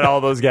would have got all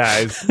those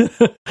guys.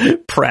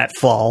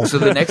 Pratfall. So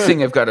the next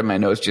thing I've got in my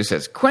notes just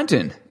says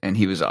Quentin, and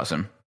he was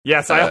awesome.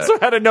 Yes, I also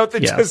had a note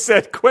that just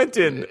said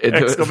Quentin!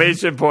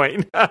 Exclamation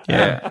point.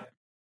 Yeah.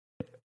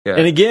 Yeah.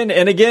 And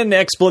again,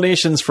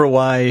 explanations for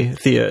why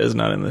Thea is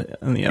not in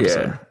the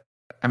episode. Yeah.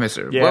 I miss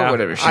her. Yeah. Well,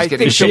 whatever. Is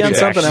she on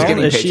something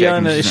else?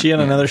 Is she on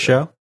another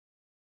show?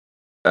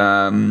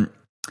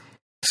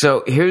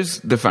 So here's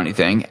the funny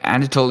thing: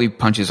 Anatoly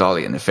punches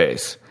Ollie in the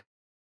face.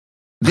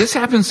 This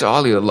happens to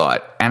Ollie a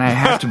lot, and I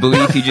have to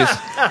believe he just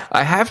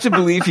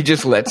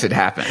lets it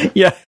happen.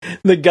 Yeah,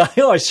 the guy.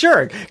 Oh,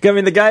 sure. I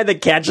mean, the guy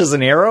that catches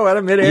an arrow out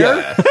of midair.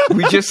 Yeah,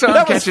 we just saw him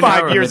that catch was an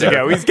arrow 5 years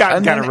ago. He's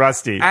gotten kind of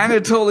rusty.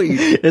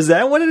 Anatoly, is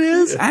that what it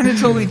is?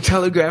 Anatoly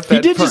telegraphed that.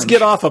 He did punch. just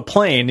get off a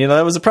plane.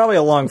 That was probably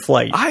a long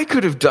flight. I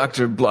could have ducked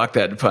or blocked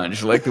that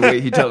punch, like the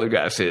way he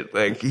telegraphs it.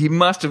 Like, he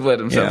must have let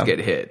himself get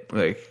hit.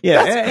 Like,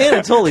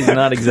 Anatoly's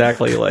not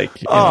exactly like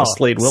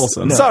Slade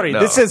Wilson. Sorry,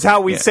 this is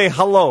how we say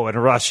hello in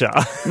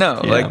Russia.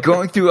 No, Yeah. like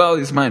going through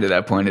Ollie's mind at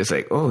that point is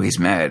like, oh, he's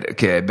mad.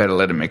 Okay, I better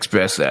let him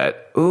express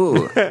that.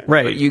 Ooh,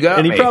 Right. but you got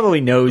and me. he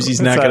probably knows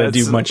he's not going to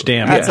do much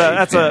damage.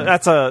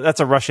 That's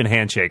a Russian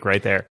handshake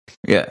right there.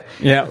 Yeah.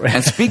 Yeah.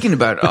 And speaking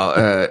about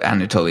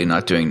Anatoly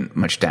not doing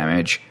much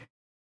damage,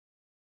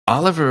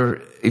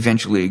 Oliver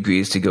eventually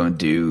agrees to go and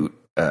do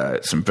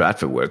some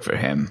Bratva work for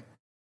him.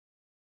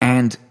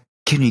 And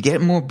can you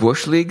get more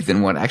Bush League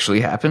than what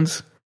actually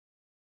happens?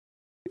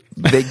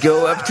 They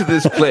go up to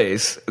this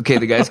place. Okay,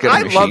 the guy's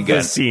got a machine gun. I love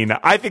this scene.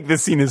 I think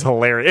this scene is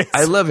hilarious.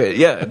 I love it.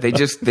 Yeah, they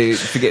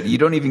forget. You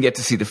don't even get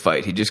to see the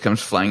fight. He just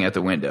comes flying out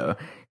the window.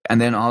 And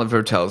then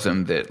Oliver tells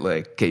him that,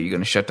 like, okay, you're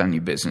going to shut down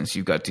your business.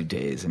 You've got 2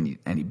 days. And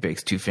he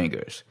breaks 2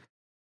 fingers.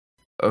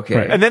 Okay.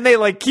 Right. And then they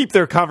like keep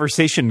their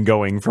conversation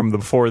going from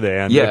before they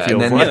end. Yeah, and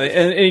then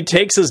and he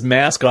takes his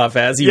mask off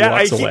as he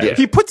walks away.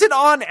 He puts it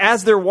on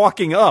as they're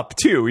walking up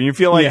too. And you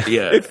feel like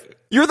if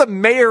you're the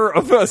mayor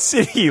of a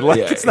city, like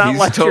it's not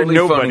like totally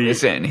you're nobody. Phoning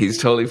this in. He's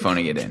totally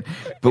phoning it in.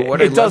 But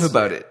what I love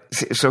about it,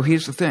 so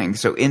here's the thing.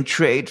 So in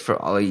trade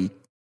for Ollie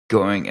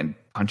going and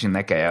punching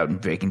that guy out and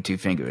breaking 2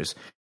 fingers,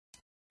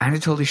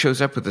 Anatoly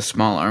shows up with a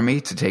small army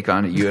to take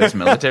on a U.S.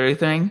 military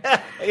thing.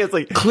 It's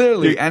like,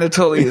 clearly,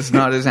 Anatoly is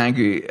not as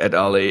angry at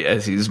Ollie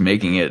as he's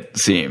making it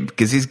seem,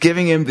 because he's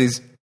giving him these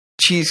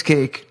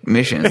cheesecake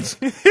missions.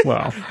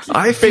 Well,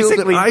 I feel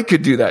that I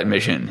could do that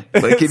mission.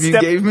 Like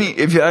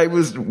if I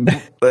was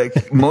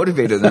like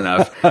motivated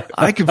enough,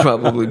 I could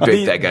probably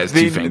break that guy's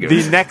 2 fingers.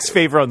 The next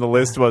favor on the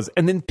list was,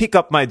 and then pick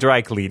up my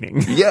dry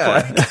cleaning.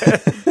 Yeah.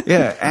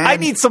 Yeah. And, I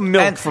need some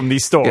milk from the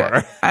store.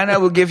 Yeah, and I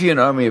will give you an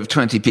army of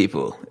 20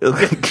 people.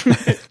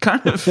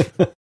 Kind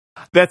of.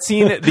 That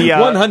scene, the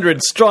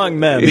 100 strong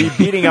men. The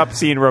beating up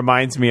scene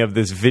reminds me of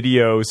this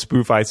video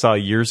spoof I saw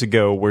years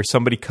ago where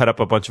somebody cut up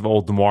a bunch of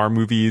old noir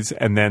movies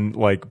and then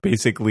like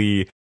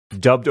basically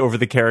dubbed over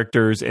the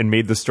characters and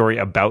made the story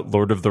about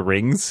Lord of the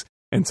Rings.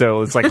 And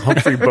so it's like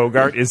Humphrey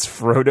Bogart is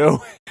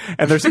Frodo.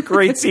 And there's a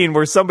great scene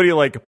where somebody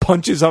like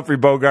punches Humphrey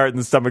Bogart in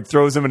the stomach,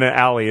 throws him in an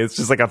alley. It's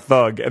just like a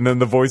thug. And then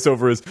the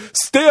voiceover is,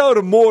 "Stay out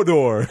of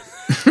Mordor."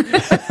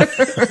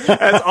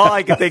 That's all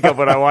I can think of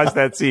when I watch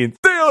that scene.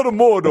 Stay out of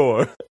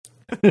Mordor.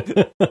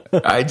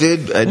 I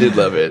did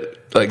love it.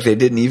 Like they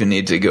didn't even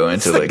need to go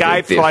into the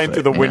guy flying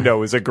through the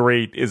window is a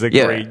great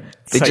great.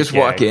 They just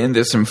walk in.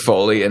 There's some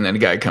Foley, and then a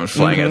guy comes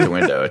flying out the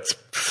window. It's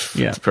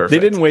perfect. They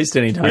didn't waste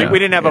any time. We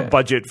didn't have a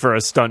budget for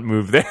a stunt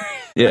move there.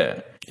 Yeah.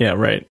 Yeah.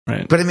 Right.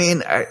 But I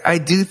mean, I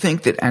do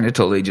think that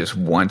Anatoly just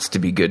wants to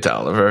be good to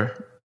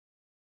Oliver.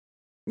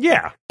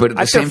 Yeah. But at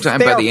the same time,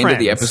 by the end of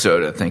the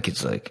episode, I think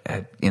it's like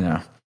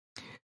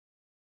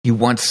he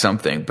wants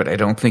something, but I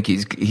don't think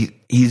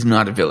he's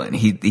not a villain.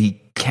 He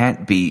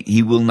can't be.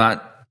 He will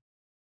not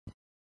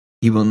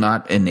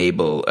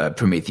enable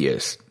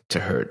Prometheus to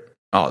hurt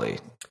Ollie.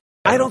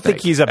 I don't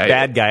think he's a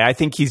bad guy. I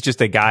think he's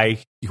just a guy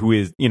who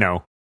is,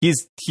 he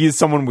is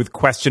someone with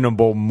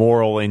questionable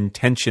moral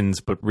intentions,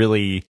 but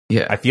really,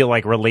 I feel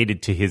like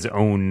related to his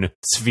own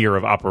sphere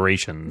of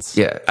operations.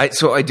 Yeah.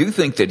 So I do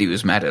think that he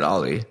was mad at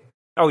Ollie.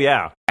 Oh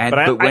yeah,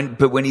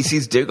 but when he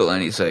sees Diggle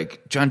and he's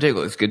like, "John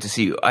Diggle, it's good to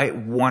see you," I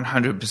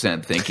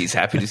 100% think he's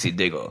happy to see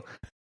Diggle.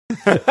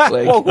 Like,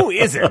 well, who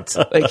isn't?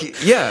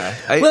 Like, yeah.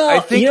 I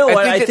think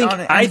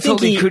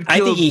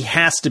he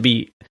has to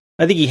be.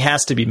 I think he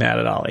has to be mad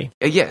at Ollie.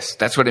 Yes,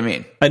 that's what I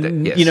mean.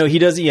 And, yes. he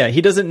does. Yeah,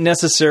 he doesn't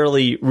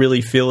necessarily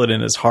really feel it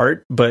in his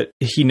heart, but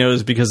he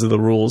knows because of the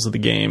rules of the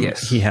game,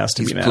 he has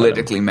to be mad. He's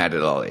politically mad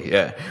at Ollie.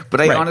 Yeah,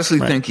 but I honestly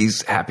think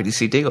he's happy to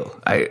see Diggle.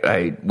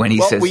 When he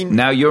says,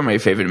 "Now you're my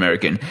favorite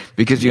American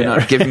because you're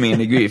not giving me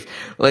any grief."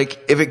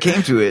 Like, if it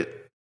came to it,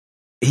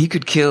 he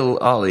could kill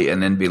Ollie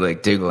and then be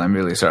like, "Diggle, I'm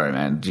really sorry,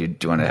 man. Do you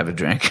want to have a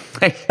drink?"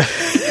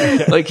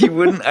 Like he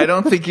wouldn't. I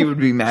don't think he would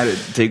be mad at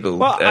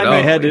Diggle. At all,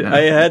 I had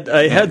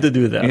to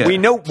do that. Yeah. We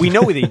know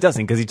that he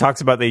doesn't, because he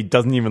talks about that he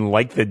doesn't even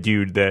like the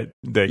dude that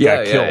got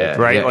killed,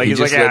 right? Yeah. Like he's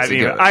like, I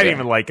didn't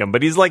even like him,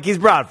 but he's like, he's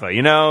Bratva,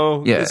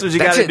 Yeah, this is what you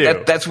got to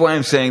do. That's why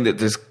I'm saying that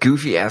this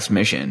goofy ass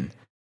mission.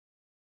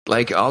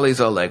 Like Ollie's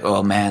all like,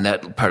 "Oh man,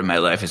 that part of my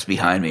life is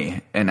behind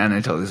me," and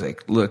Anatoly's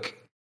like, "Look,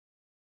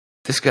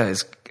 this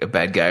guy's a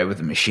bad guy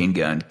with a machine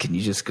gun. Can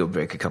you just go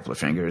break a couple of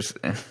fingers?"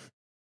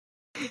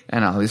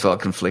 And Ollie's all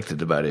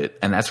conflicted about it.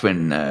 And that's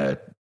when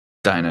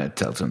Dinah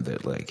tells him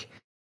that, like,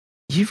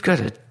 you've got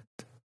to,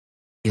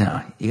 you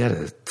got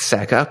to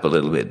sack up a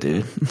little bit,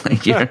 dude.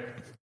 Like,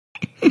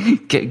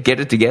 get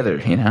it together,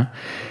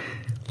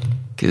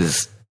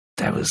 Because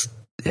that was,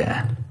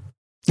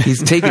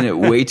 he's taking it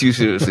way too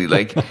seriously.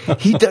 Like,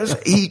 he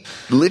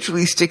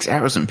literally sticks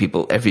arrows in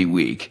people every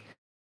week.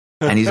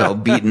 And he's all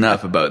beaten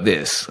up about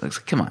this. Like,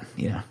 come on,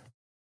 get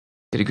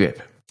a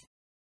grip.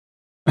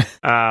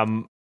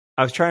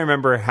 I was trying to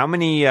remember how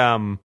many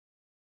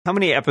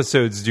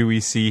episodes do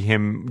we see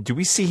him? Do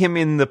we see him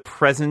in the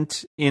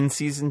present in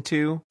season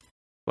 2?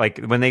 Like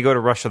when they go to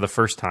Russia the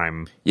first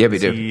time? Yeah, we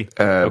do.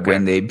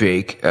 When they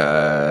break,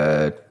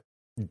 they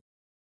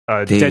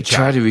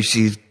try to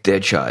receive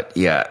Deadshot.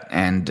 Yeah,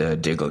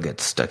 and Diggle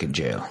gets stuck in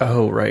jail.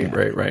 Oh,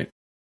 right.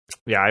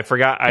 Yeah, I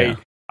forgot. Yeah.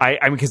 I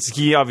mean, because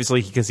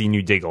he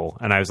knew Diggle,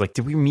 and I was like,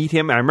 did we meet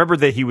him? And I remember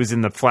that he was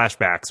in the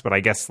flashbacks, but I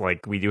guess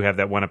like we do have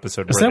that one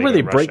episode. Is that where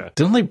they break?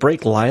 Didn't they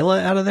break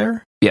Lila out of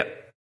there?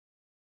 Yep.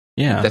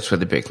 Yeah, that's where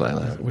they break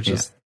Lila, which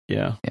is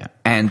yeah.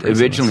 And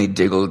originally,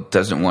 Diggle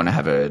doesn't want to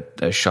have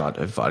a shot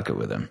of vodka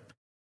with him,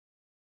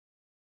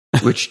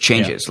 which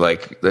changes.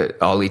 Like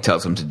Ollie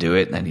tells him to do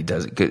it, and then he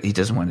does it. He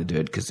doesn't want to do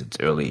it because it's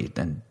early.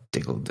 Then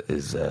Diggle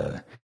is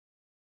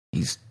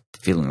he's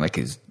feeling like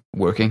he's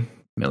working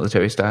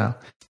military style.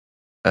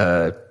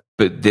 But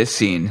this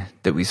scene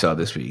that we saw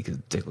this week,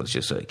 Diggle's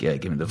just like, yeah,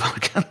 give me the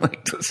vodka.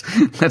 Like,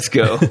 let's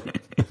go.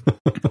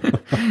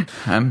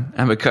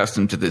 I'm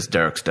accustomed to this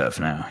dark stuff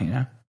now, you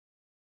know?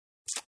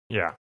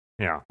 Yeah,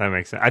 that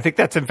makes sense. I think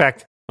that's, in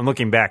fact, I'm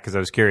looking back because I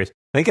was curious.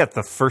 I think that's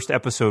the first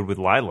episode with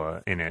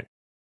Lila in it.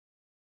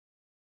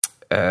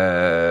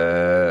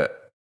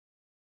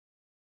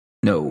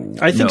 No.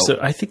 I think so.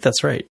 I think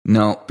that's right.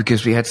 No,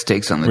 because we had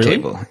steaks on the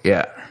table.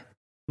 Yeah.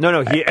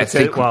 No, I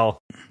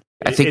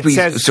think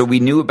we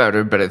knew about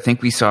her, but I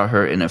think we saw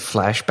her in a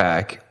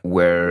flashback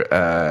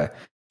where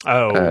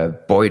John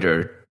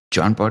Boyder,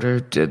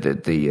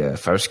 the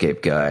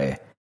Farscape guy,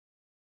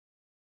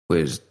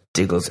 was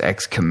Diggle's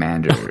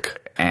ex-commander,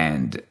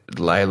 and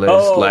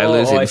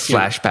Lila's in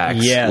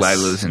flashbacks. Yes,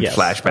 Lila's in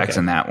flashbacks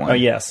in that one. Oh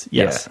yes.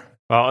 Yeah.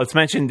 Well, it's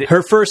mentioned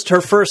her first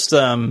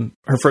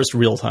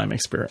real time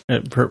experience,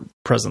 her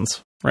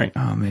presence, right?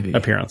 Oh, maybe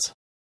appearance.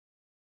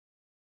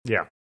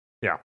 Yeah.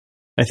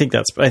 I think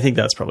that's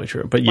probably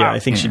true. But yeah, I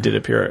think she did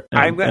appear.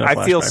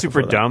 I feel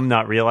super dumb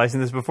not realizing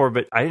this before,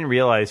 but I didn't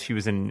realize she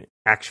was an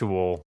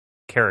actual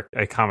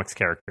character, a comics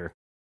character.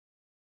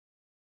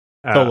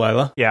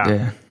 Lila.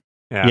 Yeah.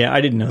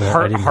 I didn't know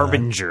that.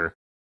 Harbinger.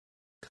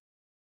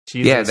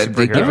 They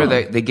give her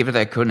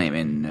that codename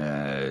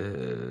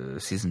in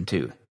season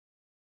 2.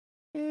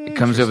 It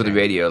comes over the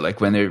radio,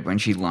 like when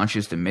she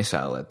launches the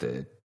missile at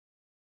the.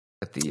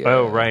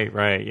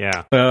 Right,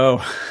 yeah.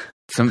 Oh.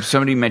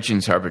 Somebody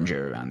mentions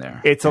Harbinger around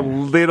there. It's a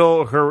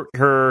little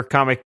her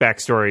comic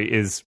backstory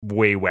is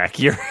way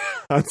wackier,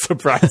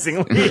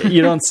 unsurprisingly.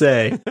 You don't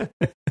say.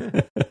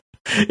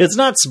 It's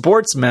not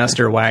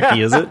Sportsmaster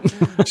wacky, is it?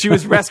 She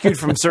was rescued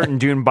from certain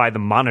doom by the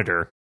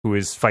Monitor, who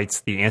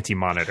fights the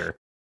Anti-Monitor.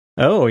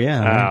 Oh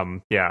yeah.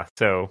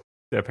 So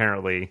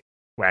apparently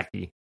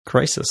wacky.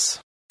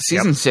 Crisis.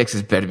 Season 6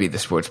 is better be the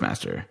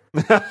Sportsmaster.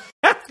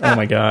 Oh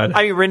my god!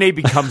 I mean, Renee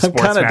becomes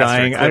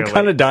Sportsmaster. I'm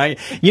kind of dying.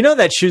 You know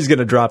that shoe's going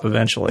to drop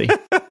eventually.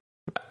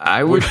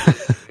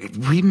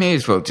 We may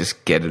as well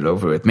just get it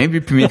over with. Maybe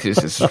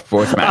Prometheus is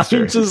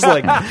Sportsmaster. Just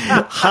like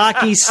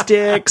hockey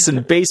sticks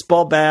and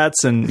baseball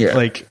bats and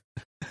like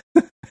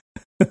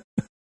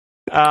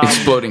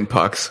exploding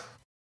pucks.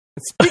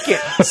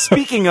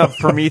 Speaking of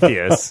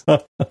Prometheus, do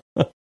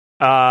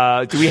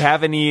we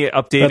have any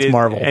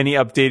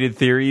updated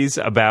theories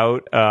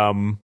about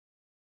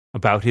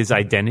his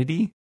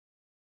identity?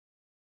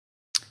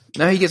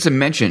 No, he gets a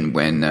mention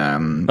when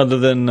other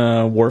than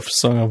Worf,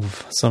 son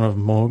of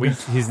Moog.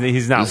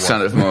 He's not Worf.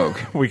 Son of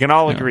Moog. We can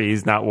all agree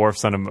he's not Worf,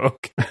 son of Moog.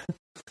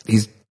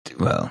 He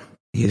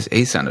is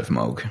a son of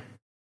Moog.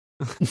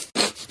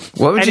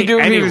 What would you do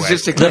if he was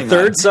just a Klingon? The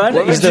third son?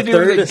 What would you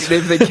do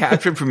if they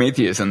capture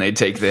Prometheus and they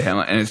take the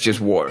helmet and it's just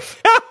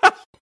Worf?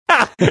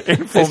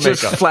 It's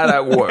just flat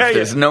out Worf.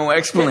 There's no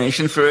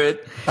explanation for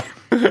it.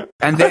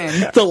 And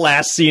then the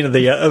last scene of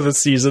the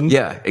season.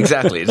 Yeah,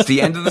 exactly. It's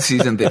the end of the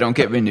season. They don't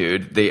get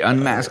renewed. They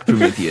unmask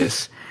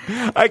Prometheus.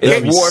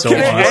 It's Worf. So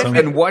awesome.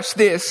 And watch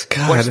this.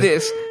 God. Watch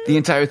this. The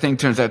entire thing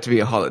turns out to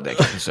be a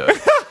holodeck episode.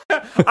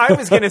 I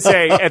was gonna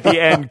say at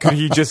the end, could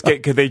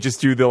they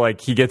just do the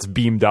he gets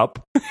beamed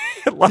up,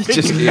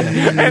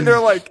 and they're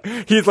like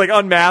he's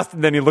unmasked,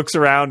 and then he looks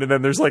around, and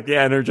then there's the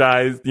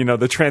energized,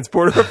 the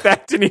transporter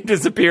effect, and he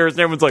disappears,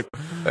 and everyone's like,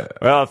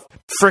 well,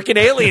 freaking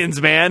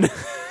aliens, man.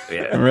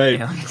 Yeah, right.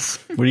 Aliens.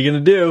 What are you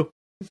gonna do?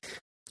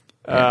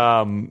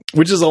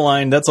 Which is a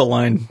line. That's a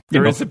line.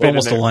 Almost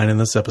a line in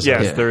this episode.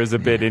 Yes, there is a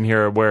bit in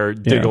here where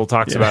Diggle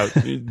talks about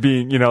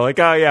being,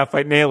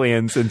 fighting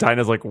aliens, and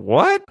Tyna's like,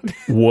 what?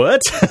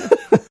 What?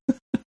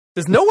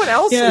 Is no one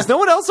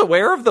else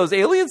aware of those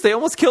aliens? They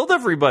almost killed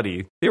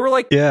everybody. They were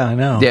like, yeah, I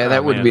know. Yeah,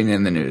 that would have been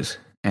in the news.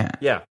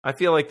 Yeah, I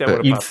feel like that would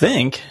have. You'd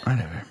think.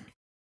 Whatever.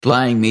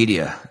 Lying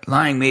media.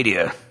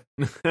 Anyway.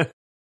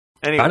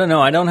 I don't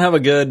know. I don't have a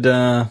good.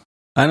 I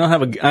don't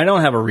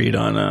have a read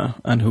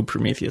on who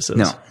Prometheus is.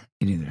 No,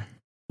 me neither.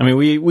 I mean,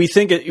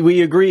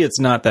 we agree it's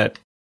not that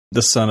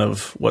the son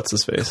of what's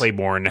his face,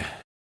 Claiborne.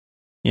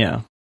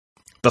 Yeah,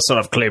 the son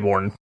of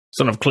Claiborne,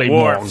 son of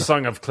Claiborne,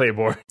 son of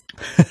Claiborne.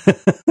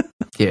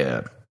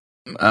 Yeah.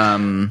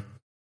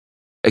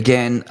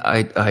 Again,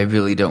 I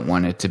really don't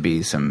want it to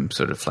be some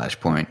sort of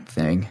Flashpoint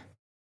thing.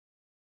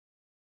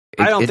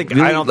 I don't think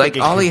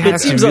Ollie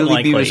has to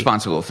really be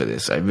responsible for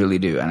this. I really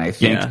do, and I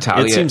think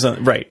Talia. It seems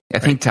right. I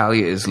think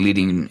Talia is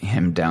leading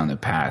him down the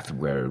path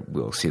where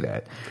we'll see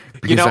that.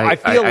 Because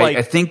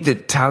I think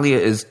that Talia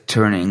is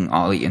turning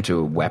Ollie into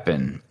a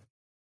weapon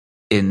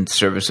in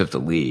service of the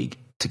League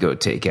to go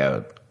take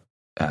out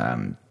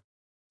Malcolm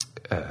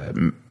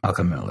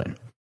Merlin.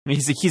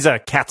 He's a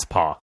cat's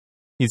paw.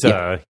 He's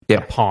a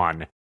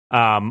pawn.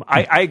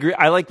 I agree.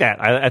 I like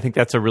that. I think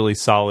that's a really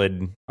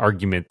solid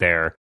argument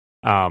there.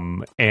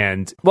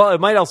 And well,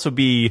 it might also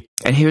be.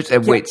 And here's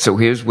So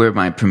here's where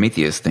my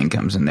Prometheus thing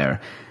comes in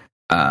there.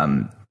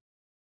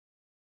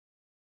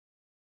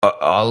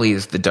 Ollie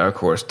is the dark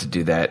horse to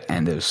do that,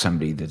 and there's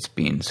somebody that's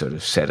being sort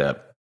of set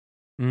up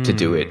to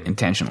do it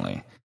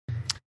intentionally.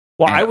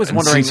 Well, I was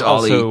wondering since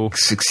also. Ollie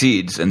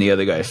succeeds and the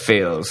other guy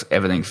fails,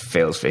 everything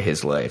fails for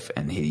his life,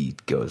 and he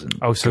goes and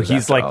so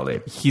he's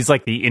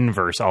like the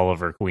inverse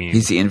Oliver Queen.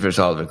 He's the inverse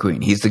Oliver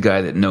Queen. He's the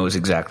guy that knows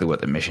exactly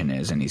what the mission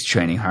is, and he's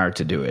training hard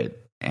to do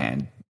it,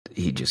 and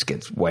he just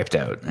gets wiped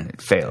out and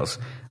it fails.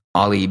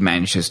 Ollie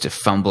manages to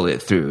fumble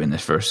it through in the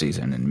first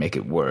season and make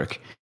it work,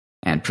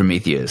 and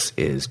Prometheus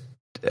is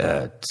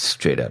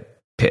straight up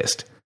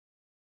pissed.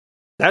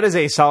 That is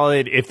a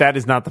solid. If that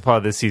is not the plot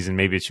of this season,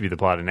 maybe it should be the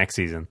plot of next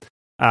season.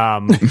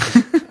 Let's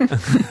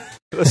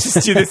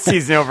just do this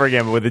season over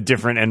again, but with a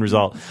different end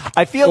result.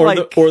 I feel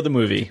or the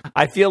movie.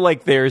 I feel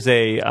like there's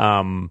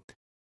been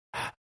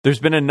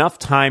enough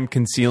time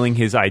concealing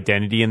his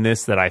identity in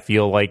this that I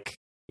feel like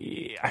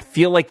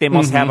they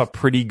must have a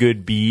pretty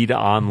good bead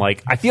on.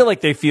 Like, I feel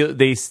like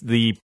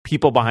the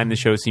people behind the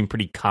show seem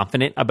pretty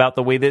confident about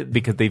the way that,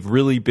 because they've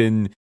really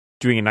been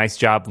doing a nice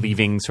job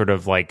leaving sort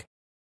of like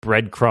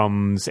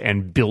breadcrumbs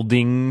and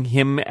building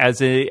him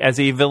as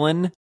a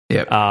villain.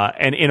 Yep.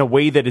 And in a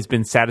way that has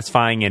been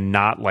satisfying and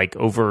not like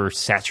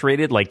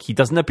oversaturated. Like, he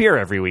doesn't appear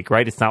every week,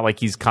 right? It's not like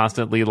he's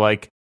constantly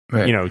like,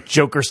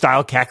 Joker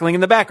style cackling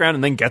in the background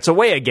and then gets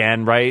away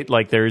again, right?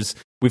 Like,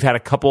 we've had a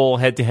couple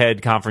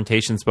head-to-head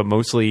confrontations, but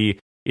mostly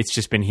it's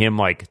just been him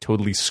like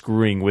totally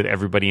screwing with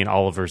everybody in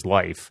Oliver's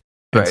life.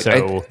 Right.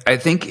 So I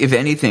think if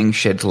anything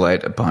sheds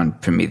light upon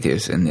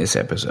Prometheus in this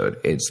episode,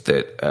 it's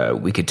that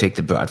we could take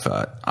the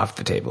Bratva off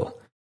the table.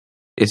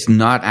 It's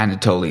not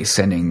Anatoly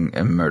sending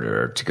a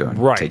murderer to go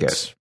and take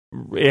out.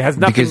 It has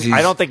nothing.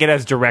 I don't think it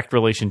has direct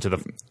relation to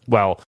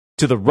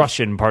the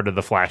Russian part of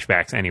the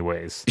flashbacks,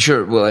 anyways.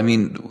 Sure. Well, I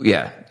mean,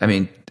 yeah. I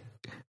mean,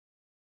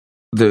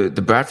 the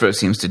Bratva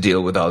seems to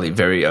deal with Ollie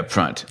very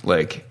upfront.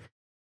 Like,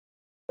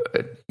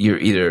 you're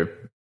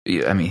either.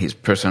 I mean, he's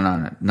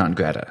persona non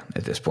grata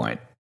at this point,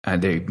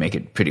 and they make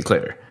it pretty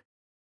clear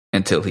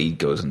until he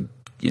goes and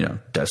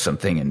does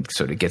something and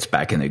sort of gets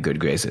back in their good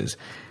graces.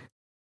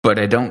 But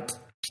I don't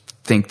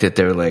think that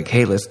they're like,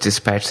 hey, let's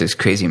dispatch this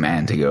crazy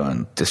man to go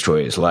and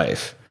destroy his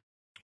life.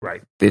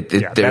 Right.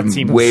 They're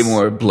way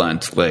more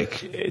blunt,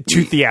 like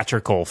too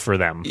theatrical for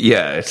them.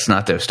 Yeah, it's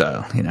not their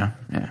style, Yeah.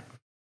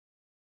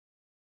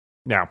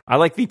 No, I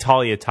like the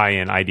Talia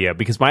tie-in idea,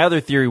 because my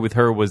other theory with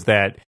her was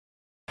that,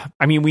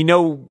 I mean, we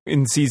know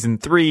in season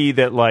 3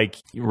 that like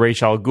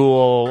Ra's al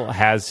Ghul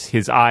has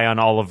his eye on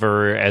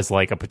Oliver as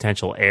like a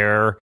potential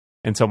heir,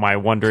 and so I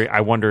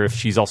wonder if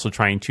she's also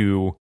trying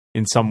to,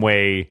 in some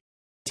way,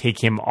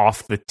 take him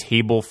off the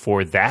table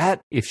for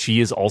that, if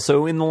she is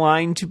also in the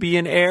line to be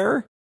an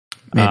heir.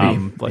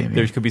 Maybe.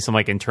 There could be some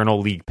like internal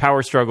League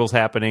power struggles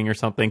happening or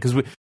something,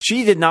 because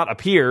she did not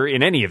appear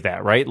in any of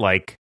that, right?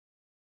 Like,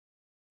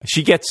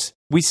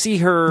 we see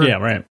her.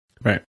 Yeah,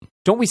 right.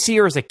 Don't we see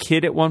her as a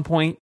kid at one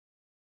point?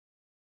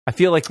 I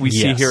feel like we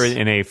see her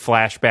in a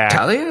flashback.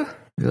 Talia?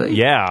 Really?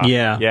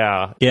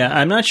 Yeah.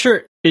 I'm not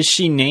sure. Is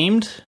she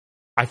named?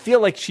 I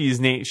feel like she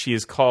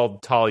is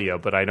called Talia,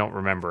 but I don't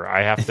remember.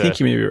 I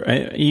think you may be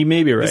right. You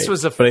may be right. This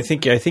was but I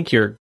think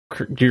you're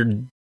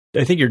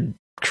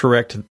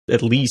correct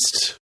at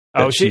least.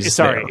 Oh,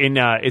 sorry.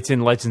 It's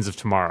in Legends of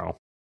Tomorrow.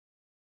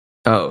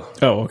 Oh,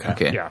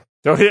 okay. Yeah.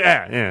 Oh,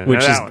 yeah.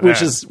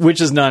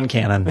 Which is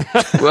non-canon.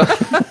 Well,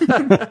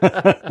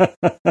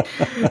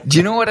 do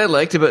you know what I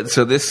liked about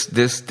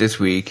this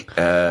week?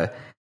 The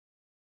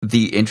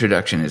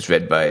introduction is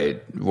read by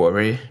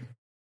Rory.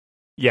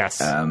 Yes,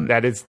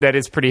 that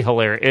is pretty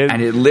hilarious,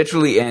 and it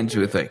literally ends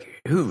with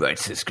like, "Who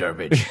writes this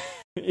garbage?"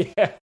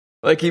 Yeah,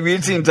 like he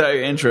reads the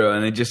entire intro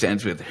and it just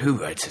ends with,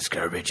 "Who writes this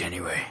garbage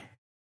anyway?"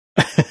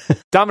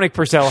 Dominic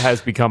Purcell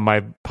has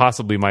become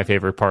possibly my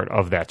favorite part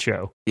of that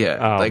show. Yeah,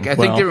 I think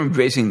they're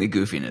embracing the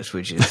goofiness,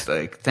 which is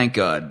like, thank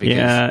God.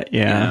 Because,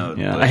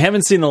 yeah. I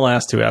haven't seen the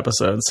last 2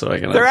 episodes, so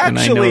they're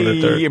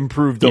actually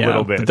improved a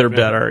little bit. But they're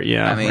better.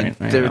 Yeah, I mean,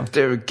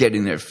 they're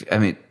getting their. I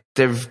mean,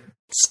 they've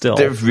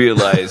really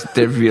realized.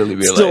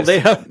 Still, they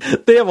have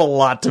a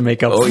lot to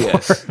make up for.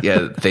 Yes,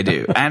 yeah, they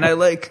do. And I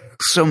like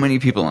so many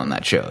people on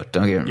that show.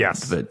 Don't get me wrong.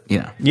 Yes, but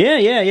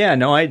Yeah.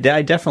 No, I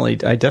definitely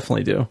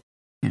do.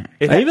 Yeah.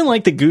 I even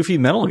like the goofy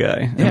metal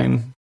guy.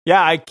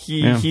 Yeah.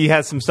 He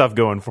has some stuff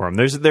going for him.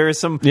 There is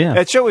some. Yeah.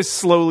 That show has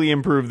slowly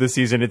improved this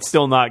season. It's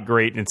still not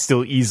great, and it's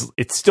still easy.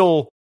 It's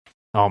still.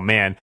 Oh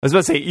man, I was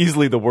about to say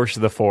easily the worst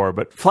of the 4,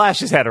 but Flash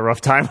has had a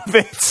rough time with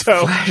it.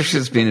 So Flash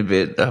has been a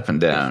bit up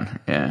and down.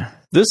 Yeah.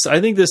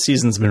 I think this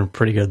season's been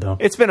pretty good though.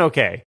 It's been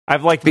okay.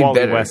 I've liked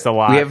Wally West a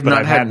lot. We have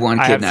not had one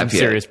kidnap yet. I have some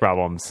serious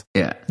problems.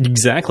 Yeah,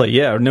 exactly.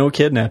 Yeah, no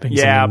kidnappings.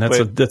 Yeah,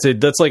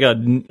 that's like a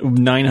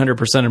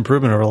 900%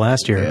 improvement over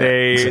last year.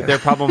 Their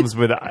problems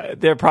with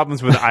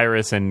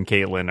Iris and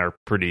Caitlin are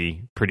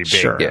pretty big.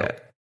 Sure. Yeah.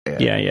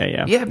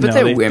 Yeah. Yeah, but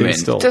they're women.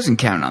 It doesn't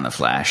count on the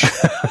Flash.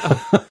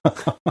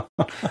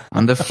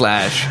 On the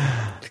Flash,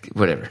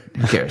 whatever.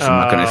 Who cares? I'm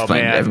not going to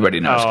explain it. Everybody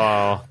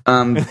knows.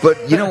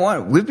 But you know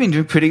what? We've been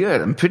doing pretty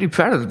good. I'm pretty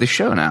proud of the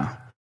show now.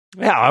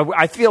 Yeah,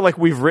 I feel like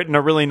we've written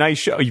a really nice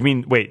show. Do you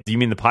mean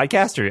the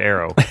podcast or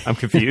Arrow? I'm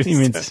confused.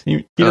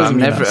 I'm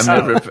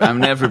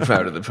never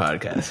proud of the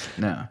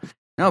podcast.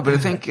 No, but I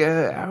think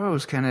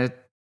Arrow's kind of.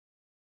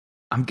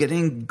 I'm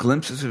getting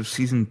glimpses of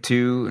season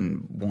 2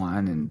 and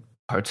 1 and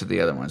parts of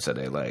the other ones that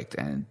I liked,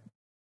 and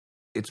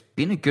it's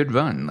been a good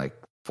run. Like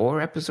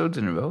 4 episodes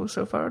in a row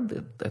so far.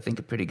 I think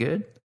are pretty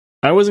good.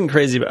 I wasn't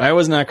crazy, but I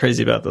was not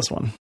crazy about this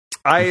one.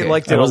 I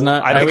liked it. I was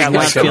not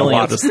feeling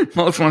it.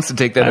 Most wants to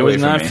take that away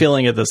from me. I was not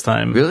feeling it this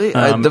time. Really? The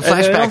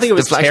flashback. I don't think it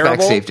was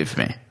terrible. Saved it for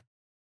me.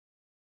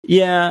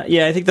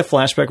 Yeah. I think the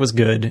flashback was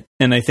good,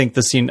 and I think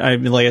the scene.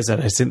 Like I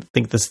said, I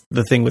think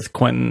the thing with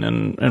Quentin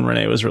and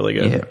Renee was really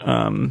good.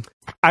 Yeah.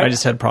 I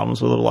just had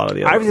problems with a lot of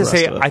the other. I was going to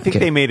say, I think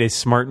they made a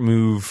smart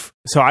move.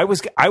 So I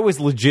was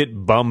legit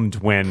bummed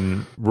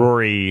when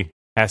Rory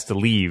has to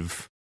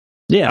leave.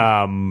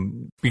 Yeah.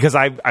 Because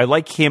I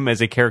like him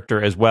as a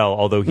character as well,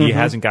 although he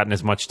hasn't gotten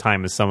as much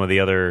time as some of the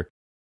other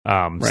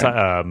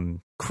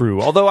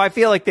crew. Although I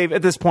feel like they've,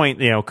 at this point,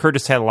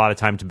 Curtis had a lot of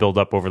time to build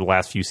up over the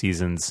last few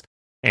seasons,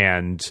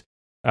 and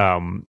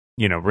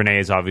Renee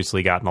has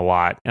obviously gotten a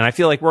lot, and I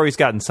feel like Rory's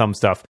gotten some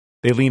stuff.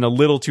 They lean a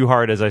little too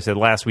hard, as I said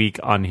last week,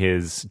 on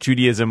his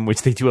Judaism,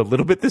 which they do a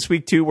little bit this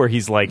week too, where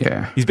he's like,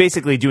 he's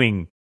basically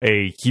doing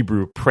a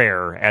Hebrew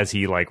prayer as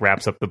he like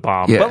wraps up the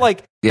bomb. Yeah. But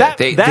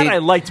I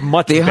liked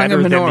much better. They hung a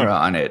menorah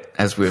on it,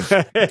 as we've.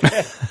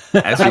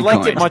 I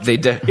liked it much.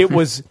 It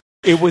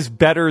was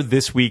better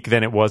this week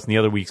than it was in the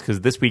other weeks,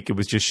 because this week it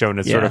was just shown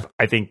as sort of,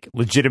 I think,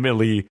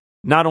 legitimately.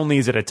 Not only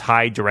is it a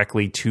tie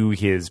directly to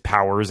his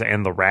powers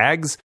and the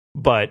rags,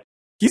 but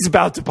he's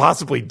about to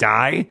possibly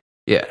die.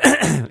 Yeah.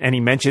 And he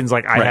mentions,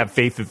 like, I have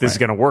faith that this is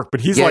going to work,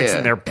 but he's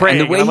sitting there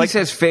praying. And the way he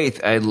says faith,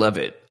 I love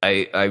it.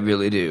 I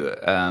really do.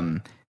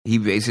 He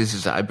raises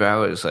his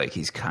eyebrow as like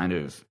he's kind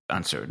of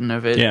uncertain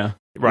of it. Yeah.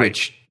 Right.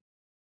 Which,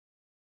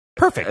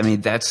 perfect. I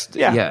mean, that's,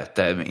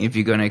 if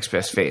you're going to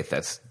express faith,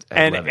 that's,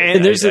 and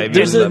did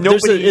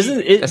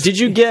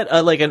you get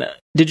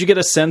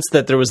a sense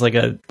that there was like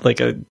a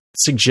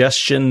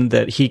suggestion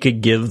that he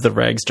could give the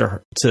rags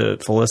to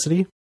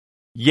Felicity?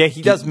 Yeah,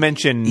 he does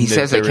mention. He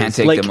says I can't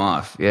take them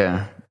off.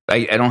 Yeah,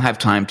 I don't have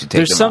time to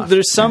take them off.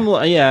 There's some.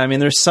 Yeah, I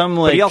mean, there's some.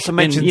 Like, but he also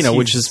mentions,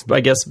 which is,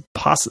 I guess,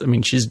 possible. I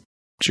mean, she's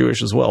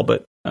Jewish as well,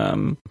 but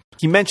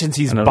he mentions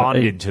he's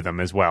bonded to them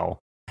as well.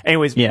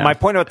 Anyways, my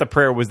point about the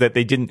prayer was that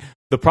they didn't.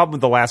 The problem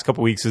with the last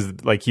couple of weeks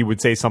is like he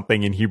would say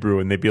something in Hebrew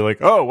and they'd be like,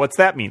 "Oh, what's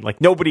that mean?"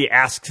 Like nobody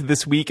asked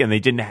this week, and they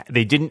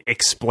didn't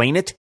explain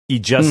it. He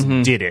just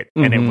did it,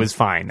 and it was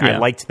fine. Yeah. I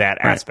liked that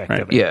aspect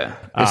of it. Yeah,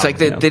 it's like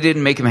they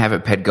didn't make him have a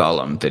pet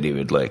golem that he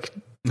would like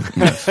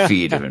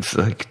feed him.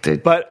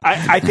 But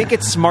I think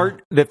it's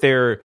smart that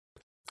they're.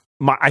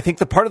 I think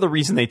the part of the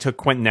reason they took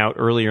Quentin out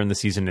earlier in the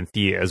season and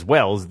Thea as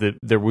well is that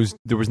there was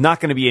not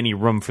going to be any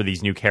room for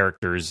these new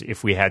characters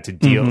if we had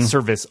to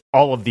service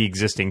all of the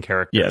existing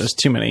characters. Yeah, there's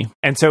too many.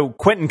 And so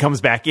Quentin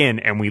comes back in,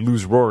 and we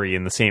lose Rory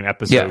in the same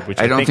episode. Yeah, which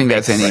I don't think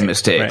that's any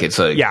mistake. Right. It's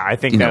like I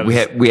think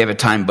we have a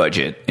time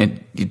budget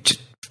and just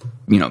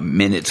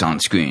minutes on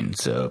screen.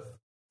 So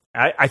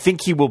I think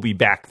he will be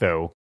back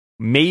though.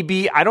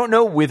 Maybe, I don't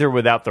know, with or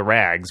without the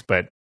rags,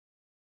 but.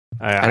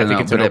 I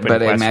think it's an open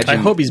question. I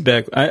hope he's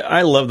back.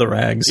 I love the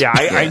rags. Yeah,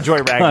 I enjoy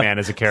Ragman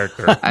as a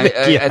character.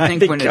 I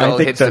think when it all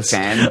hits the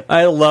fan,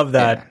 I love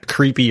that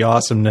creepy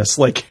awesomeness,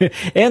 like,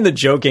 and the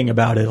joking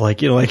about it,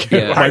 like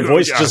my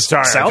voice just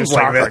sounds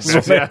like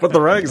this when I put the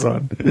rags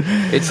on.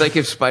 It's like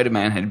if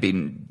Spider-Man had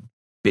been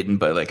bitten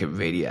by like a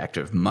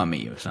radioactive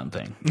mummy or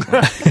something.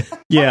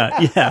 Yeah.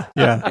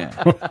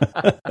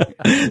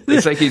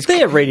 It's like they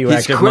have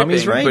radioactive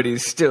mummies, right? But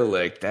he's still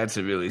like, that's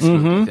a really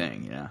spooky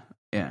thing.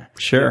 Yeah,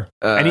 sure.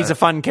 And he's a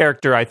fun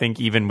character, I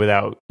think, even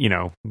without,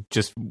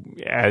 just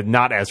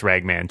not as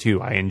Ragman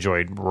too. I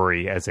enjoyed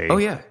Rory as a. Oh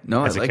yeah,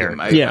 no, I like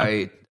him.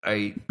 I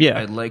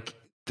like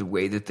the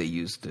way that they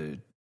use the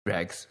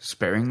rags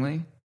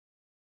sparingly.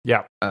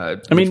 Yeah, I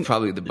mean,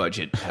 probably the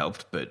budget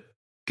helped, but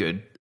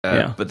good.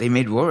 But they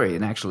made Rory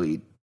an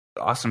actually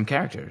awesome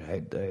character.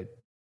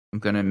 I'm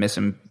gonna miss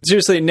him.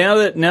 Seriously, now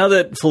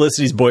that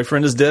Felicity's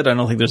boyfriend is dead, I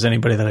don't think there's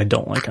anybody that I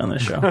don't like on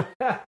this show.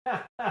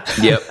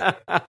 Yep.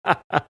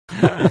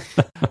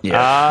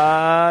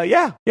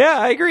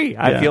 I agree.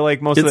 I feel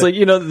like most. It's like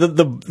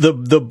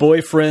the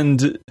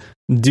boyfriend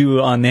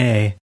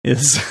douane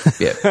is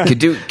could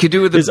do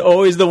with is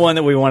always the one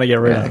that we want to get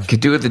rid of. Could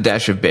do with the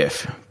dash of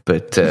Biff,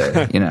 but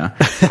I'm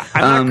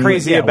not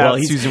crazy about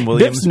Susan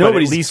Williams.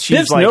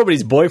 Biff's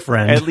nobody's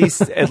boyfriend. At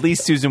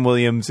least Susan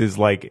Williams is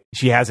like,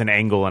 she has an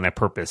angle and a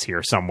purpose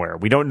here somewhere.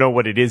 We don't know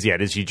what it is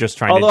yet. Is she just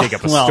trying to dig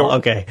up a story?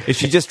 Okay. Is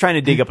she just trying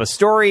to dig up a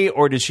story,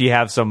 or does she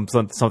have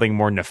something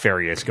more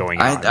nefarious going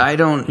on? I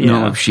don't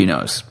know if she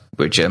knows,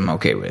 which I'm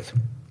okay with.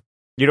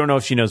 You don't know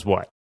if she knows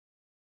what?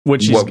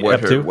 what she's what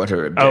up to. what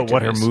her objective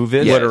what her is. move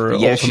is? Yeah, What her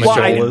she's ultimate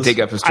trying goal to is? dig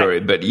up a story,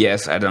 but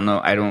yes, I don't know.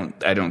 I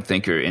don't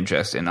think her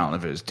interest in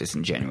Oliver is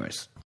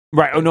disingenuous.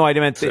 Right. Oh no, I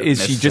meant So is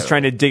she just necessarily.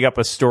 trying to dig up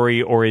a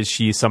story, or is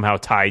she somehow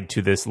tied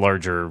to this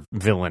larger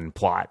villain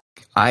plot?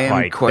 I am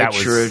Like, quite that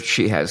was- sure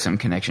she has some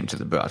connection to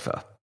the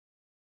Bratva.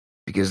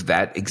 Because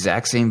that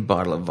exact same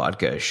bottle of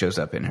vodka shows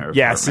up in her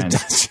Yes, it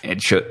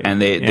apartment. does.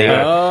 And they're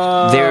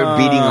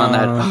beating on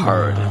that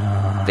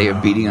hard. They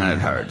are beating on it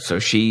hard. So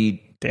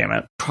she Damn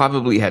it.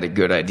 probably had a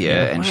good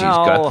idea, and she's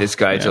Well, got this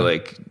guy to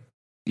like,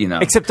 you know.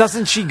 Except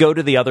doesn't she go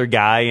to the other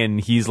guy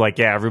and he's like,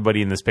 yeah,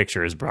 everybody in this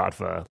picture is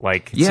Bratva.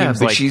 Like, it Yeah, seems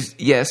but like, she's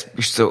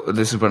So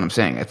this is what I'm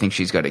saying. I think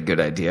she's got a good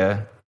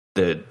idea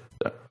that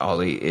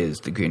Ollie is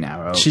the Green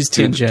Arrow. She's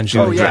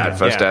tangential. to yeah,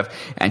 Bratva yeah. stuff,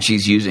 and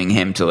she's using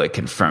him to like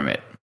confirm it.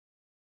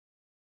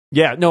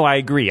 yeah, no, I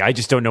agree. I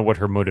just don't know what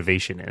her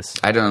motivation is.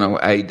 I don't know.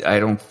 I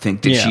don't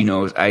think that Yeah. she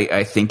knows.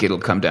 I think it'll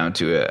come down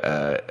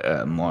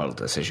to a moral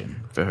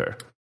decision for her.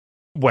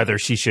 Whether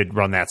she should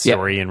run that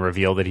story and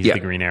reveal that he's Yeah. the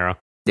Green Arrow.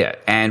 Yeah,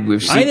 and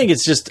we've seen. I think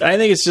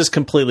it's just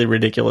completely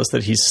ridiculous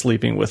that he's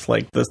sleeping with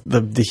like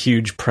the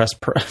huge press.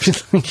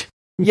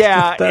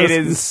 Yeah, That's- it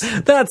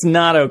is. That's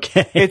not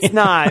okay. It's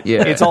not.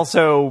 Yeah. It's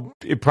also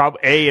it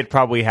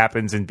probably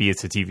happens, and B,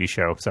 it's a TV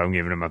show, so I'm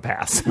giving him a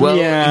pass. Well,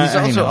 Yeah, he's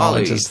I also know,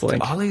 Ollie. just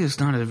like- Ollie is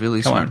not a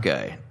really Come smart on.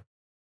 guy.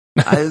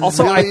 I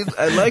Also, I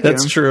like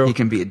That's him. true. He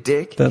can be a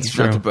dick. That's He's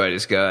true. not the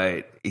brightest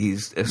guy.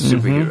 He's a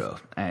superhero,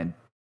 and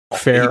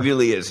Fair. he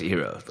really is a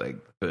hero. Like,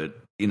 but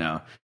you know,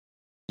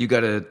 you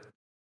gotta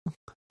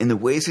in the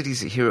ways that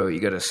he's a hero, you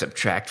gotta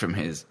subtract from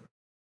his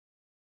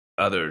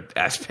other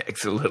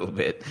aspects a little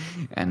bit,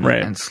 and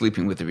Right. and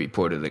sleeping with a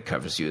reporter that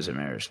covers you as a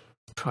mayor is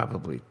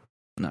probably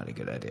not a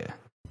good idea.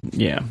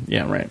 Yeah,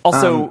 right.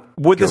 Also,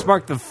 would this go.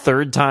 mark the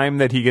third time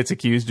that he gets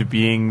accused of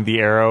being the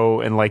Arrow?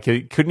 And like,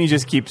 couldn't he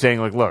just keep saying,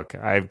 like, "Look,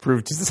 I've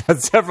proved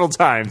several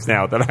times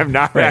now that I'm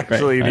not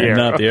actually the I am Arrow."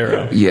 not the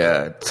Arrow.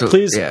 Yeah. So,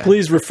 yeah.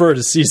 Please refer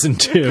to season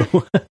 2,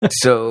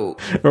 So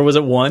or was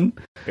it 1?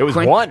 It was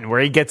one where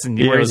he gets in,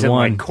 Yeah, where it he's was in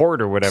one. like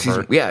court or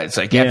whatever. yeah, it's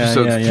like Yeah,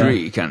 episode yeah.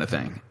 3 kind of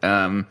thing.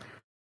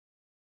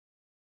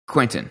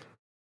 Quentin.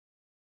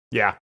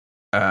 Yeah,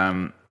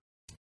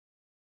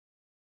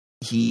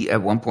 He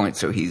at one point,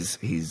 so he's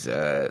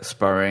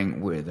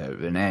sparring with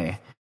Renee,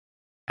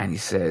 and he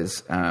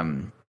says,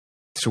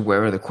 "So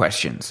where are the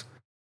questions?"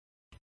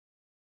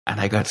 And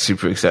I got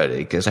super excited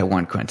because I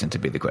want Quentin to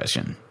be the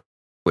question,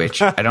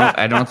 which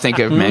I don't think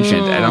I've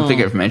mentioned. I don't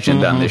think I've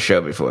mentioned on this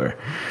show before.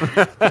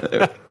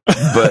 But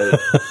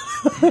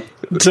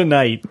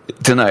Tonight.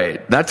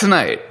 not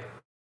tonight.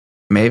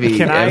 Maybe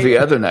Can I- every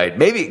other night.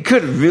 Maybe it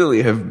could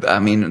really have. I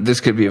mean, this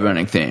could be a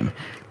running theme.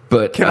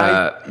 But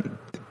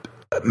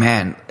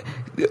man,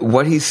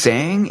 what he's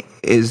saying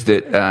is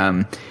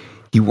that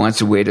he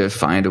wants a way to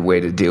find a way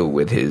to deal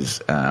with his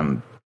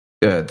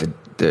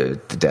the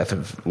death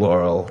of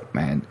Laurel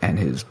and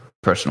his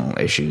personal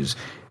issues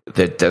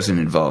that doesn't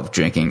involve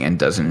drinking and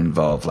doesn't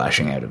involve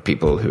lashing out at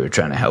people who are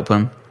trying to help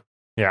him.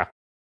 yeah.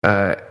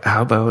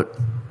 How about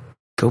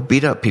go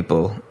beat up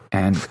people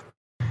and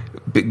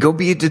go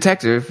be a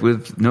detective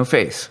with no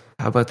face?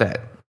 How about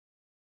that?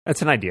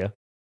 That's an idea.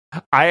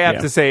 I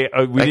have to say,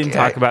 we didn't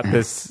talk about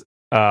this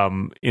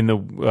in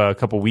the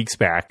couple weeks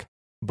back,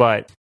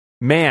 but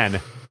man,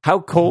 how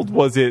cold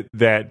was it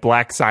that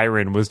Black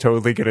Siren was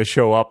totally going to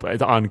show up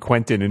on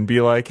Quentin and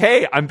be like,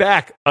 "Hey, I'm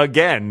back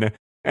again,"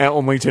 and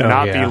only to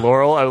not be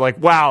Laurel. I was like,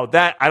 wow,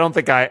 that I don't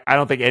think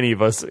any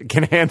of us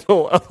can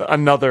handle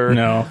another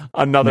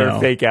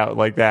fake out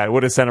like that. It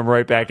would have sent him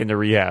right back into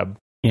rehab.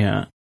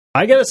 Yeah.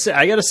 I gotta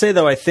say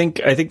though, I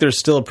think there's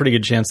still a pretty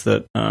good chance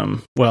that,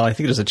 I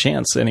think there's a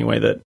chance anyway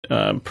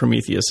that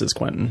Prometheus is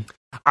Quentin.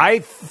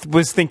 I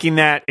was thinking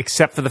that,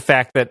 except for the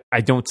fact that I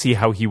don't see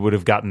how he would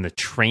have gotten the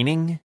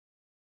training.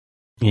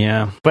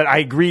 Yeah, but I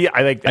agree.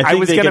 I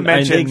was going to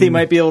mention. I think they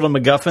might be able to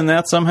MacGuffin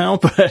that somehow.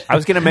 But I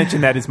was going to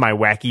mention that is my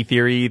wacky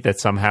theory that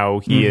somehow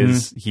he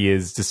is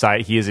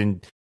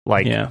in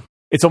like. Yeah.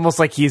 It's almost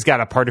like he's got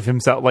a part of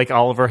himself, like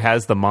Oliver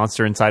has the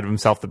monster inside of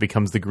himself that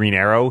becomes the Green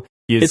Arrow.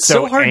 He is it's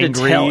so hard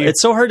angry. to tell.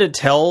 It's so hard to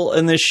tell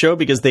in this show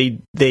because they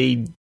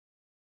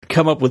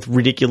come up with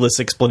ridiculous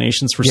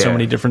explanations for so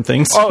many different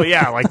things. Oh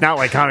yeah, like not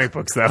like comic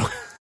books though.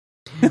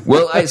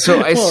 Well, I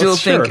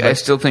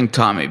still think but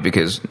Tommy,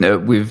 because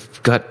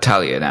we've got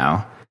Talia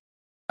now.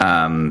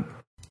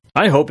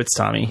 I hope it's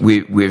Tommy.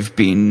 We've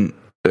been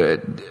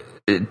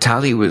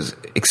Talia was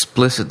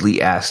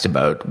explicitly asked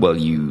about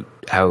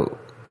how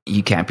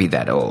you can't be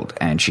that old,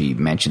 and she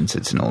mentions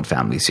it's an old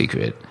family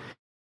secret,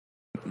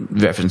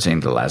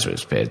 referencing the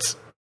Lazarus pits.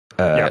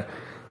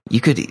 You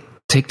could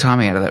take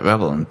Tommy out of that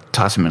rubble and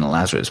toss him in a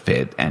Lazarus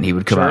pit, and he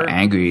would come out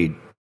angry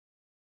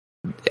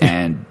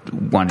and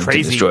wanted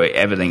to destroy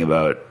everything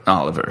about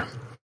Oliver.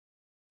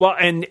 Well,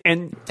 and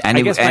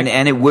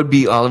it would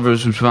be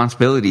Oliver's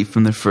responsibility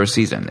from the first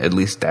season. At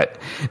least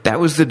that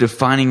was the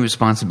defining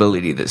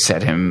responsibility that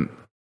set him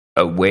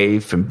away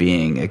from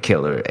being a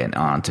killer and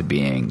on to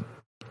being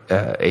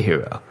a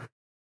hero.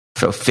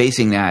 So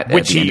facing that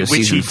at the end of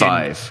season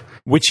 5,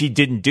 which he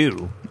didn't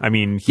do. I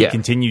mean, he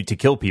continued to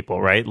kill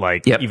people, right?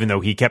 Like, even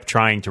though he kept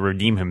trying to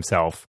redeem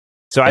himself.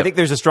 So I think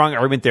there's a strong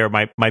argument there.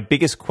 My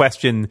biggest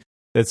question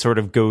that sort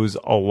of goes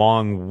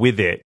along with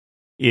it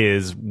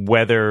is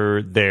whether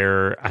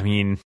I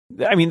mean,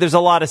 there's a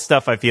lot of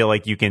stuff I feel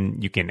like you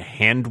can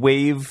hand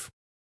wave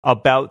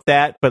about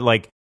that, but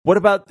like, what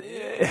about,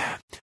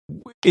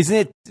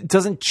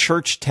 doesn't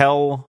Church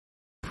tell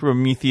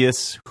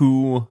Prometheus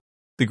who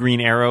the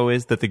Green Arrow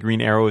is, that the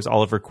Green Arrow is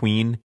Oliver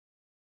Queen?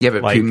 Yeah,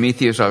 but like,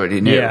 Prometheus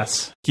already knew.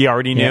 Yes. He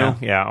already knew?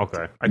 Yeah,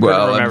 okay.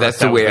 Well, that's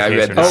the way I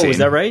read the scene. Oh, is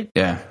that right?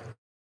 Yeah.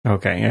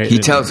 Okay. He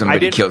tells him,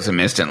 but he kills him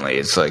instantly.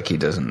 It's like he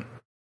doesn't...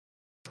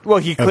 Well,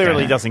 he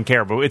clearly doesn't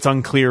care, but it's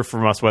unclear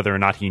from us whether or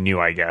not he knew,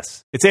 I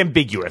guess. It's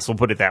ambiguous, we'll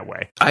put it that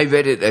way. I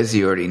read it as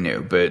he already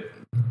knew, but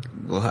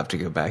we'll have to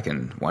go back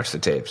and watch the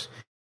tapes.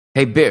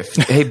 Hey, Biff.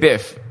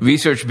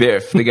 Research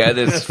Biff, the guy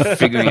that's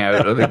figuring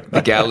out, or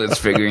the gal that's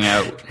figuring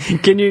out.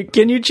 Can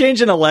you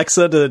change an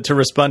Alexa to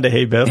respond to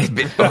Hey, Biff? Hey,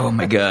 Biff. Oh,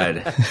 my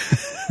God.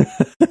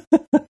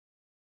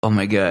 Oh,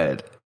 my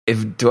God.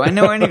 Do we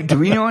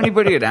know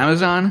anybody at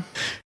Amazon?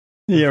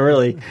 Yeah,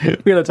 really. We're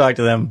going to talk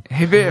to them.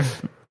 Hey,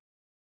 Biff.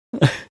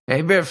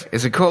 Hey, Biff,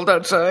 is it cold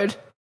outside?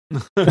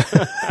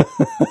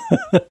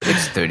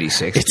 It's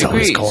 36 It's degrees.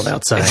 Always cold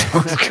outside.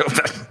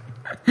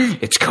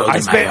 It's cold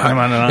in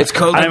my heart. It's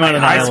cold in my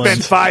heart. I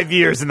spent 5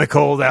 years in the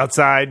cold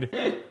outside.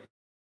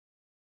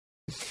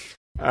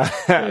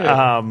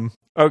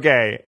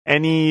 Okay.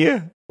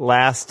 Any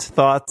last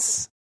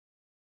thoughts?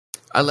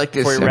 I like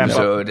this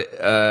episode.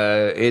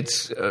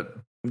 It's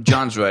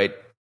John's right.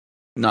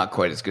 Not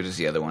quite as good as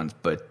the other ones,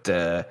 but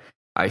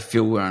I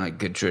feel we're on a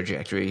good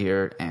trajectory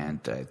here, and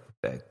I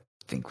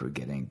think we're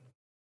getting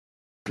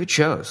good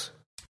shows.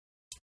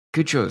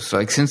 Good shows. So,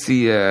 like, since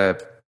the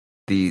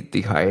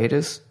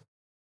hiatus,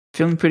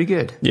 feeling pretty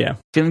good. Yeah,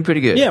 feeling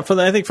pretty good. Yeah,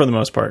 I think for the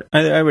most part,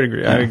 I would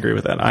agree. I agree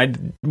with that.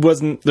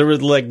 There were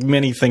like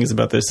many things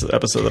about this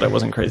episode that I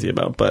wasn't crazy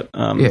about, but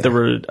there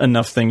were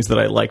enough things that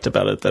I liked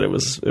about it that it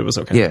was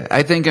okay. Yeah,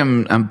 I think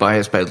I'm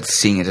biased by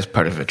seeing it as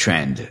part of a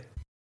trend,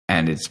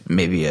 and it's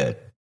maybe a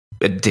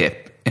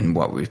dip in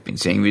what we've been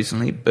seeing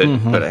recently,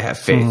 but I have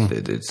faith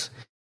that it's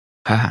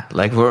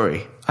like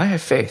Rory. I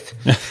have faith.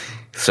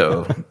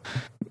 So,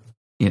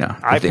 you know,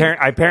 I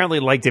apparently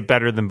liked it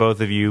better than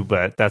both of you,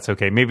 but that's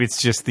okay. Maybe it's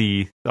just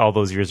all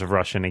those years of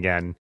Russian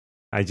again.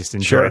 I just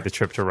enjoyed the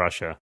trip to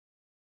Russia.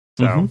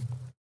 So,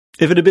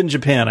 if it had been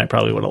Japan, I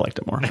probably would have liked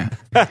it more.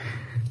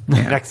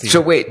 Next so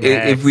wait,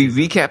 if we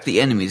recap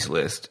the enemies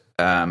list,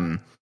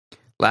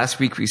 last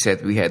week we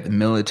said we had the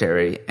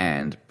military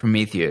and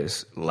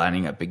Prometheus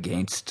lining up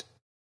against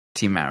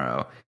Team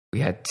Arrow.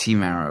 We had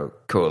Team Arrow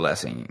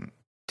coalescing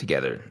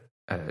together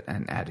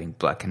and adding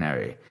Black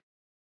Canary.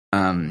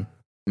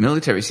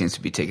 Military seems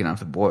to be taken off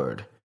the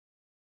board.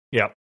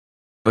 Yep.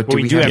 But but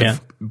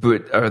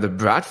are the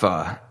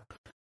Bratva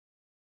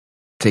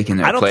taking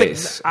their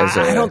place?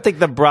 I don't think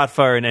the Bratva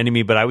are an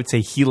enemy, but I would say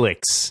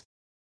Helix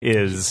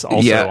is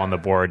also on the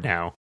board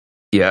now.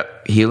 Yeah,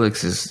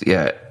 Helix is,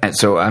 and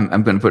so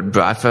I'm going to put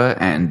Bratva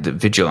and the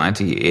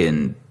Vigilante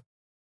in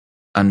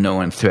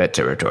unknown threat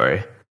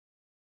territory.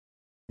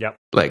 Yep.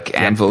 Like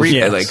anvils,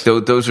 like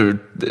those are,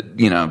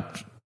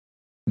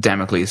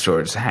 Damocles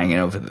swords hanging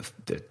over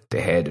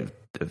the head of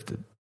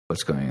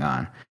what's going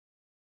on.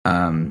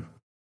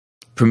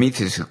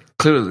 Prometheus is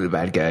clearly the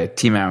bad guy.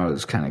 Team Arrow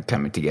is kind of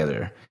coming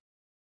together.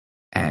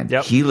 And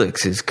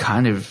Helix is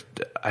kind of,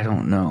 I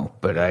don't know,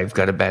 but I've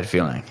got a bad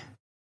feeling.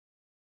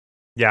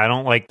 Yeah, I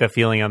don't like the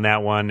feeling on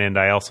that one, and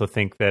I also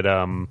think that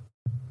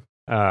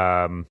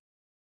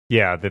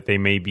that they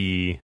may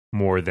be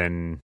more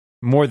than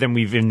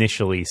we've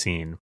initially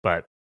seen.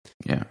 But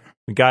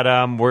we got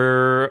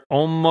we're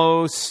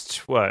almost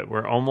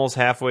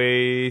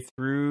halfway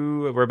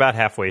through. We're about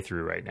halfway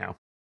through right now.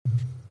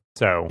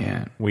 So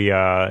we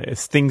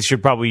things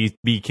should probably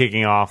be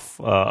kicking off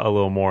a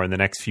little more in the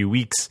next few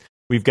weeks.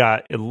 We've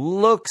got, it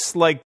looks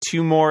like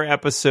 2 more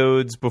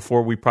episodes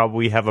before we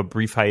probably have a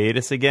brief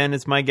hiatus again,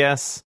 is my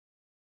guess.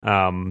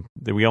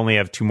 We only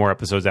have 2 more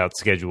episodes out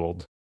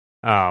scheduled.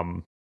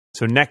 So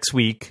next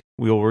week,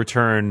 we will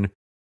return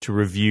to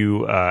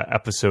review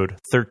episode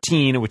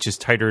 13, which is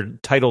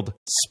titled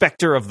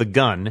Spectre of the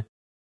Gun.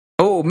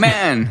 Oh,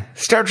 man.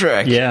 Star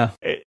Trek. Yeah.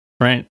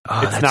 Right.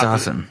 Oh, that's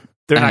awesome.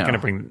 They're not going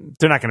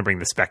to bring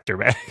the Spectre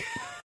back.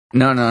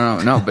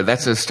 No. But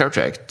that's a Star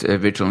Trek.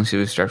 Vigilance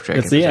is Star Trek.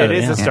 It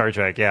is a Star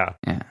Trek. Yeah.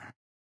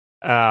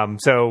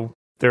 So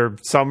there's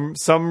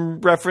some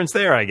reference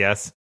there, I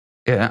guess.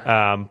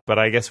 Yeah. But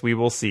I guess we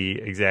will see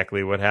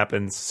exactly what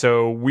happens.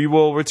 So we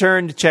will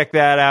return to check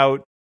that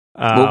out.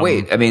 Well,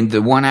 wait. I mean,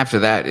 the one after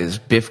that is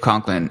Biff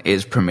Conklin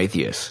is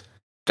Prometheus.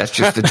 That's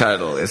just the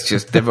title. It's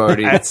just they've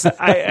already. It's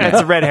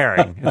a red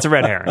herring. It's a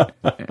red herring.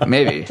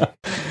 Maybe.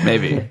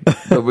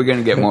 But we're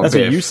gonna get more. That's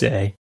Biff. what you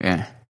say.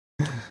 Yeah.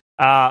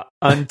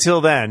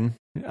 Until then,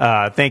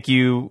 thank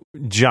you,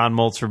 John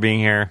Moltz, for being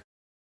here.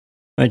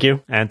 Thank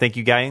you. And thank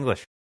you, Guy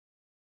English.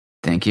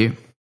 Thank you.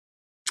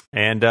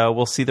 And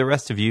we'll see the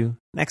rest of you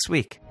next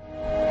week.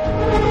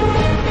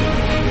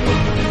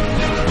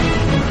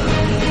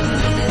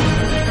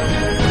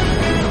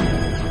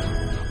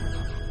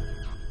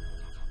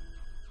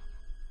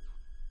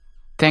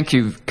 Thank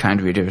you,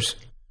 kind readers.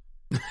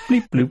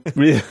 Bleep, bloop.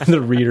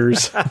 The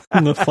readers,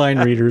 the fine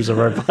readers of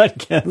our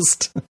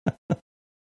podcast.